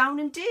 down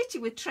and dirty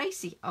with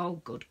Tracy.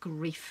 Oh, good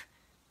grief.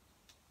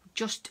 It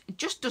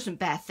just doesn't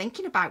bear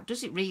thinking about,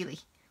 does it really?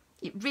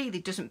 It really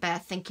doesn't bear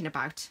thinking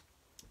about.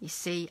 You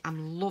see,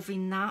 I'm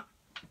loving that.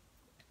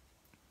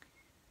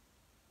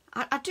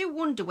 I do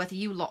wonder whether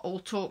you lot all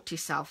talk to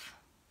yourself.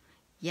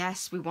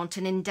 Yes, we want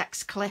an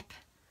index clip.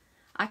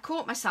 I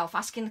caught myself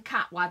asking the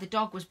cat why the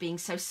dog was being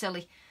so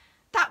silly.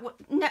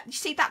 No, you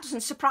see, that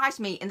doesn't surprise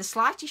me in the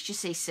slightest, you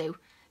see, Sue,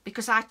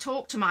 because I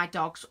talk to my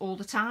dogs all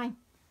the time.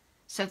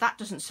 So that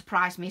doesn't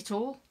surprise me at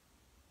all.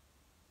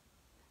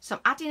 So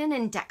I'm adding an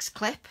index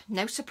clip.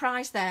 No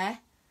surprise there.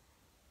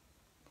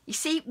 You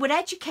see, we're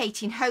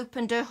educating Hope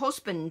and her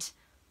husband.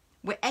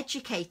 We're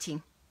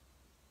educating.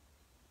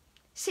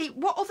 See,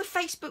 what other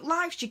Facebook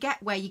Lives do you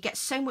get where you get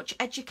so much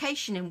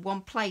education in one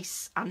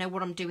place? I know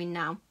what I'm doing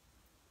now.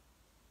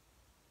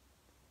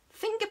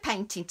 Finger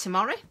painting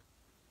tomorrow.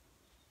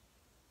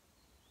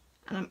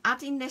 And I'm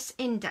adding this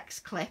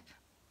index clip.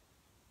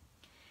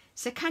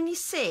 So can you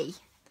see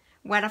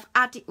where I've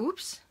added...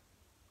 Oops.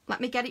 Let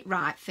me get it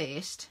right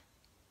first.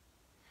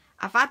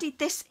 I've added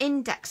this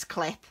index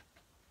clip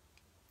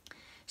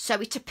so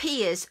it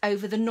appears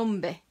over the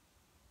number.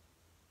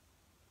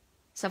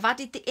 So I've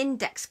added the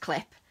index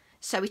clip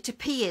so it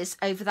appears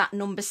over that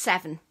number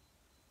 7.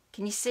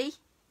 Can you see?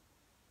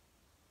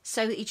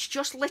 So it's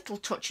just little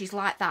touches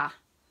like that,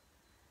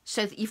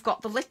 so that you've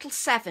got the little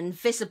 7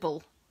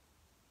 visible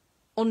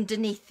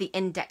underneath the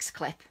index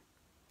clip.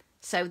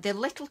 So the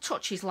little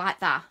touches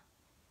like that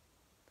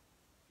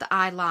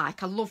I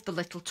like. I love the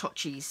little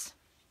touches.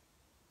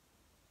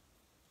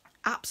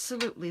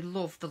 Absolutely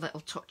love the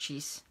little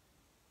touches.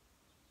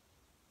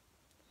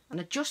 And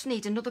I just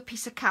need another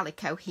piece of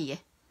calico here.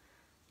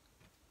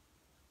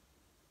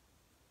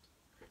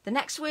 The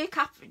next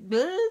workshop,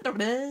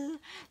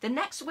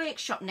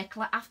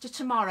 Nicola, after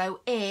tomorrow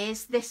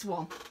is this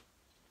one.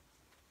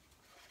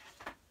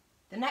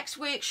 The next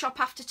workshop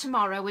after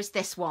tomorrow is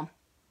this one.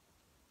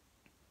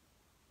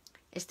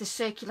 It's the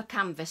circular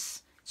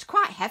canvas. It's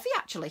quite heavy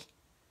actually.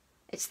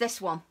 It's this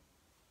one.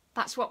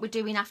 That's what we're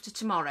doing after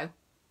tomorrow.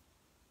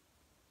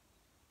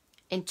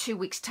 In 2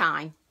 weeks'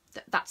 time.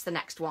 That's the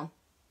next one.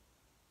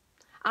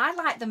 I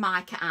like the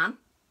mica, Anne.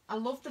 I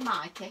love the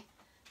mica.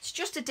 It's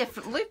just a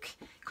different look.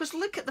 Because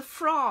look at the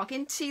frog.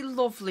 Isn't he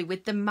lovely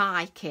with the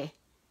mica?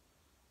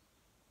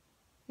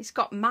 He's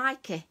got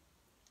mica.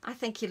 I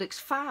think he looks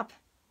fab.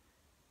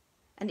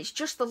 And it's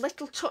just the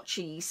little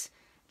touches,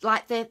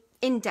 like the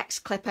index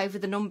clip over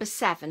the number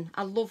 7.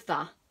 I love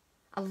that.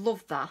 I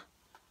love that.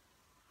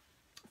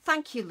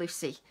 Thank you,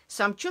 Lucy.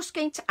 So I'm just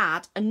going to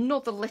add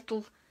another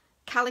little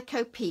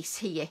calico piece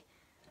here.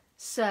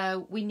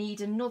 So we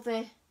need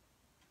another...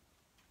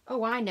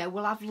 Oh, I know.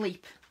 We'll have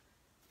leap.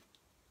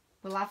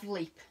 We'll have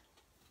leap.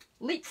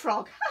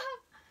 Leapfrog.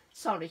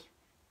 Sorry.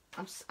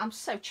 I'm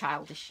so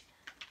childish.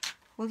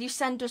 Will you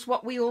send us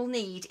what we all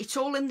need? It's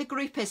all in the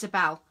group,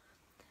 Isabel.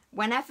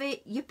 Whenever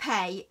you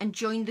pay and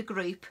join the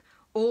group,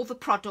 all the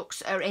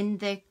products are in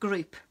the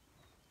group.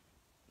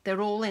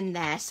 They're all in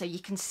there so you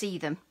can see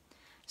them.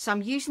 So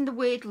I'm using the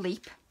word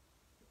leap.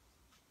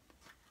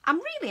 I'm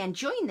really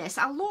enjoying this.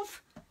 I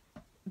love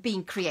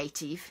being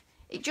creative.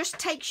 It just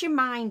takes your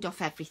mind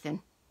off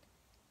everything.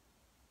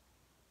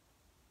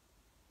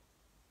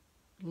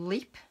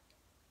 Leap.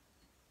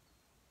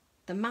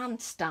 The man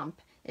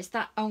stamp, is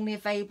that only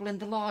available in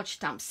the large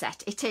stamp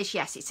set? It is,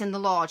 yes, it's in the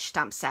large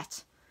stamp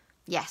set.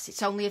 Yes,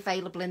 it's only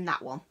available in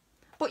that one.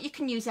 But you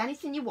can use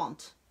anything you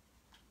want.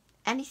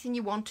 Anything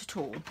you want at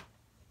all.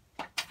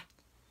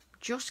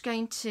 Just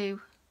going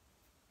to...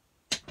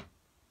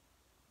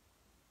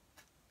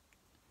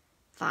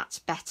 That's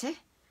better.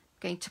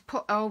 Going to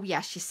put... Oh,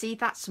 yes, you see,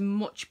 that's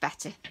much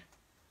better.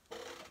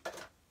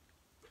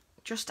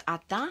 Just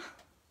add that.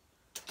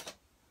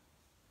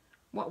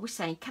 What are we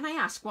saying? Can I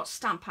ask what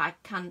stamp I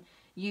can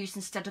use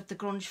instead of the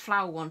grunge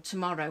flower one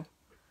tomorrow?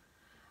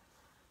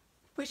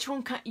 Which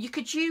one can... You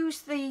could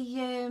use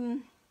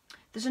the...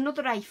 there's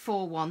another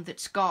A4 one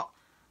that's got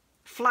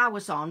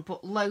flowers on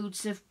but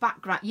loads of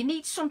background. You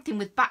need something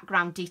with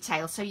background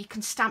detail so you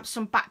can stamp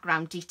some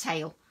background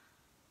detail.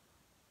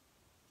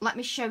 Let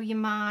me show you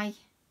my...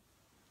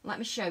 Let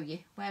me show you.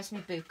 Where's my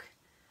book?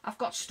 I've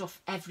got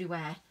stuff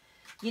everywhere.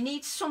 You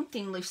need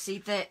something, Lucy,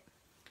 that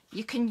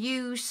you can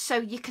use so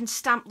you can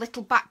stamp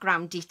little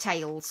background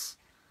details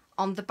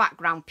on the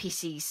background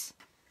pieces.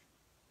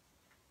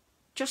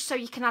 Just so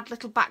you can add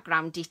little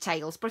background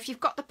details. But if you've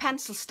got the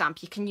pencil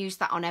stamp, you can use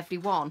that on every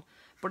one.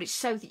 But it's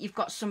so that you've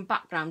got some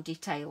background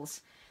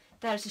details.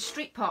 There's a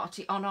street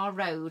party on our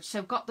road, so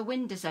I've got the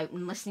windows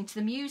open listening to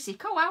the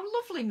music. Oh, how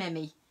lovely,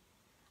 Mimmy.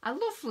 A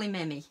lovely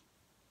Mimmy.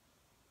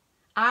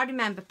 I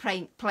remember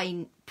playing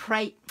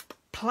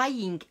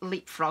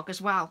leapfrog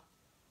as well.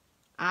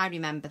 I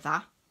remember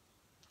that.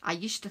 I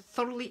used to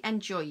thoroughly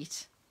enjoy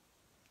it.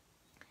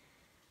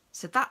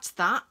 So that's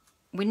that.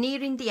 We're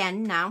nearing the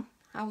end now.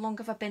 How long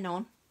have I been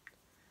on?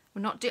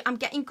 I'm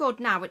getting good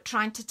now at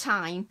trying to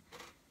time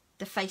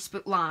the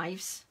Facebook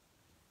Lives.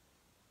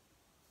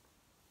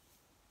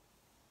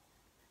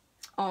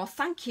 Oh,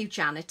 thank you,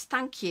 Janet.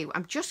 Thank you.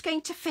 I'm just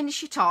going to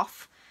finish it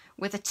off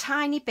with a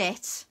tiny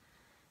bit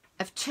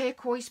of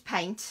turquoise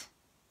paint.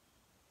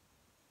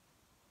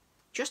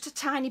 Just a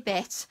tiny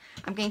bit.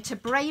 I'm going to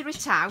brayer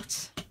it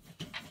out.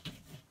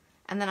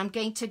 And then I'm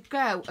going to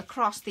go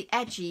across the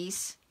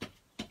edges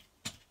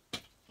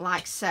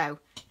like so.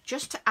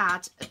 Just to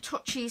add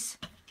touches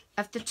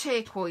of the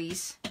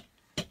turquoise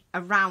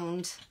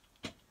around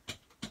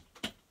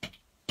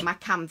my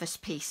canvas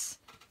piece.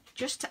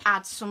 Just to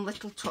add some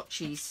little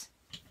touches.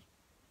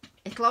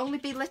 It'll only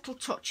be little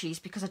touches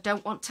because I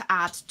don't want to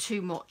add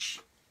too much.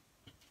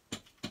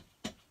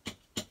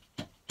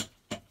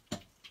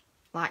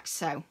 Like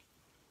so.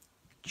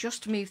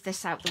 Just move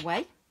this out the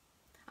way.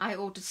 I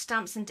ordered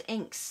stamps and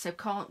inks, so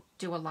can't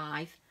do a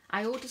live.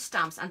 I ordered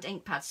stamps and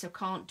ink pads, so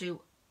can't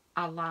do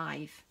a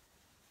live.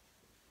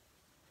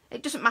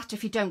 It doesn't matter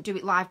if you don't do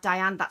it live,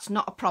 Diane. That's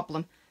not a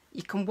problem.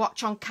 You can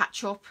watch on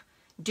catch up.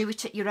 Do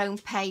it at your own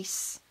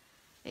pace.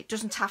 It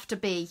doesn't have to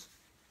be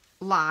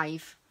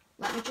live.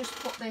 Let me just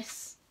put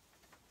this.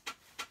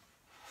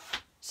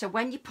 So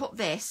when you put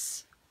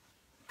this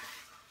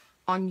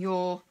on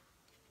your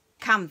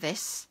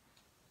canvas,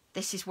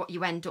 this is what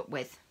you end up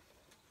with.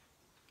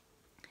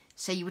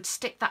 So you would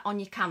stick that on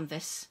your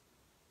canvas.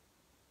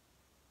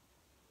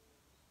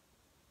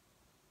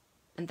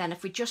 And then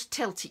if we just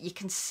tilt it, you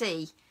can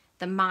see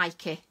the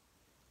mica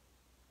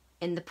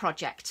in the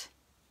project.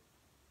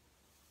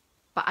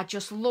 But I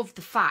just love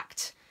the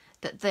fact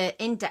that the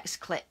index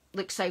clip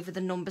looks over the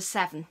number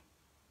 7.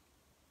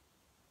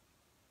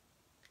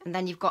 And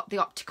then you've got the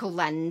optical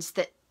lens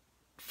that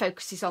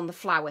focuses on the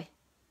flower.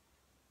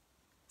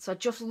 So I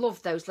just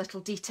love those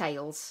little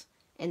details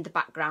in the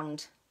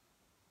background.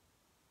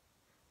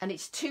 And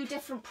it's 2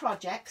 different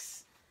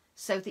projects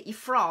so that your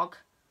frog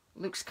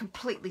looks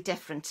completely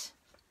different.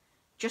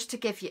 Just to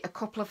give you a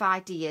couple of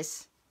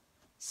ideas.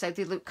 So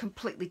they look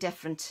completely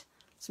different.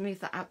 Let's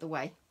move that out the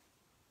way.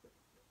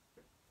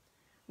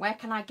 Where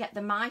can I get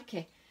the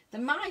mica? The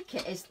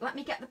mica is, let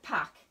me get the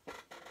pack.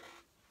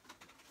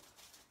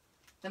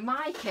 The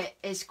mica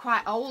is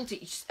quite old.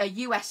 It's a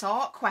US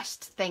Art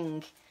Quest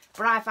thing.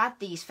 But I've had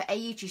these for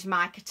ages,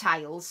 mica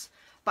tiles.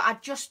 But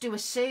I'd just do a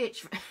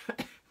search,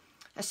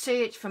 a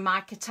search for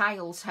mica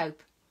tiles,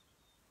 Hope.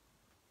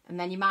 And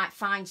then you might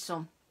find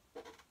some.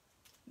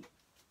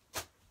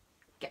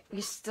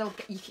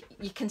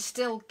 You can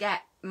still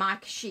get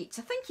mica sheets.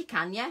 I think you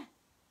can, yeah.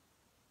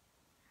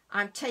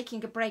 I'm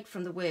taking a break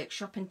from the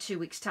workshop in 2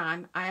 weeks'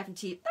 time. I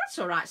haven't eaten. That's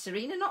all right,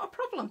 Serena, not a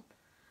problem.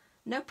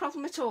 No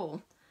problem at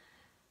all.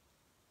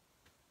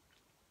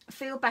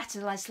 Feel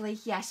better, Leslie.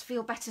 Yes,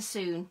 feel better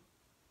soon.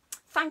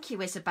 Thank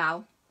you,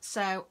 Isabel.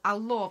 So I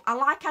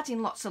like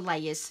adding lots of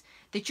layers.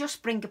 They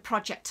just bring a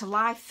project to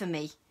life for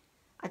me.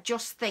 I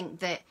just think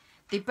that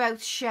they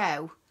both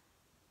show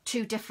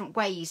 2 different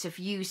ways of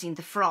using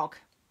the frog.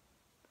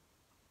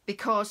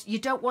 Because you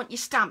don't want your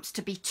stamps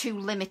to be too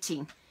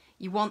limiting.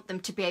 You want them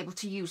to be able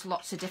to use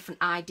lots of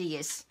different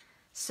ideas.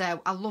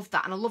 So I love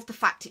that. And I love the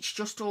fact it's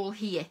just all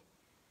here.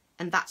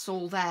 And that's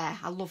all there.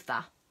 I love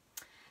that.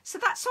 So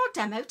that's our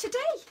demo today.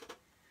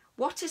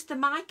 What is the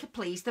mica,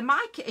 please? The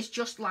mica is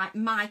just like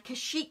mica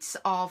sheets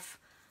of...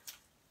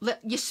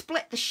 You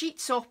split the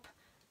sheets up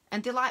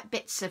and they're like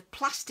bits of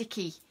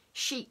plasticky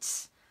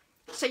sheets.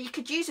 So you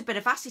could use a bit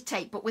of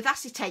acetate, but with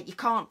acetate you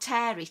can't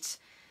tear it.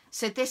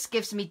 So this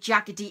gives me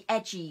jaggedy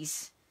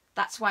edges.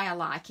 That's why I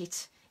like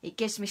it. It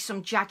gives me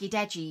some jagged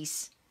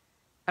edges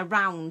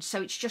around.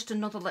 So it's just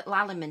another little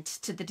element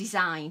to the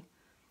design.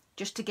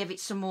 Just to give it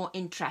some more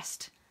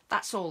interest.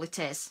 That's all it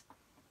is.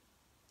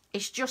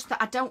 It's just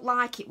that I don't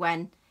like it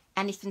when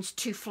anything's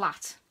too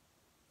flat.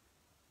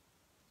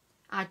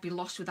 I'd be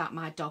lost without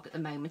my dog at the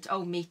moment.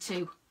 Oh, me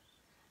too.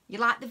 You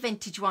like the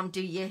vintage one,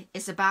 do you,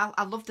 Isabel?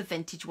 I love the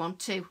vintage one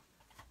too.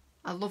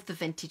 I love the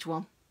vintage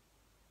one.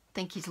 I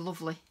think he's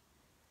lovely.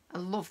 I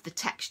love the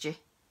texture.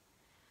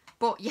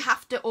 But you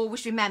have to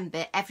always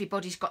remember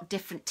everybody's got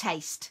different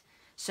taste.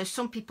 So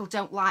some people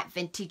don't like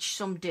vintage,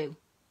 some do.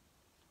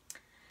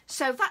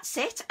 So that's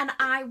it. And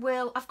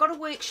I've got a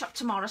workshop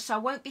tomorrow, so I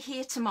won't be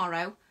here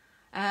tomorrow.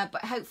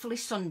 But hopefully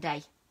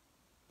Sunday.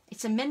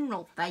 It's a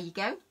mineral. There you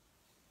go.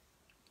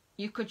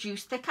 You could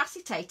use thick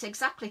acetate.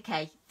 Exactly,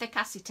 Kay. Thick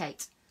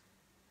acetate.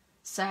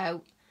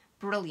 So,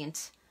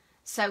 brilliant.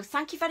 So,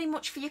 thank you very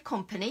much for your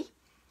company.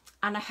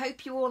 And I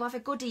hope you all have a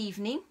good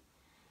evening.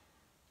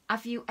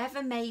 Have you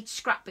ever made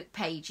scrapbook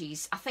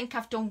pages? I think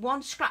I've done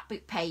 1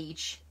 scrapbook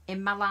page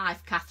in my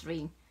life,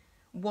 Catherine.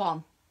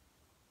 1.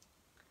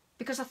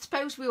 Because I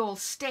suppose we all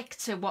stick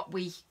to what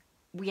we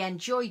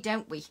enjoy,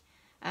 don't we?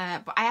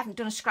 But I haven't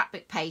done a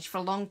scrapbook page for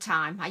a long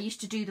time. I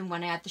used to do them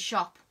when I had the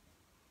shop.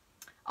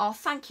 Oh,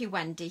 thank you,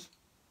 Wendy.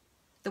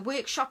 The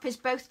workshop is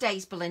both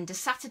days, Belinda,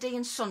 Saturday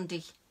and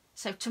Sunday.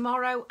 So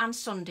tomorrow and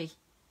Sunday.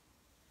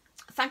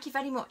 Thank you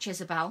very much,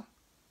 Isabel.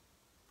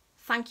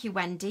 Thank you,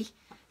 Wendy.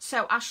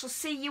 So I shall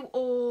see you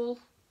all.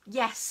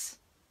 Yes.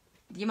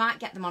 You might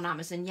get them on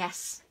Amazon,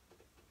 yes.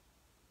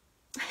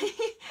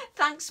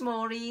 Thanks,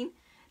 Maureen.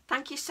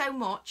 Thank you so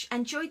much.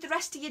 Enjoy the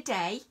rest of your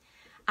day.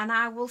 And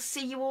I will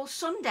see you all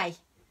Sunday.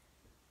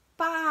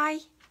 Bye.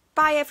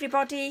 Bye,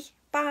 everybody.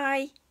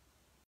 Bye.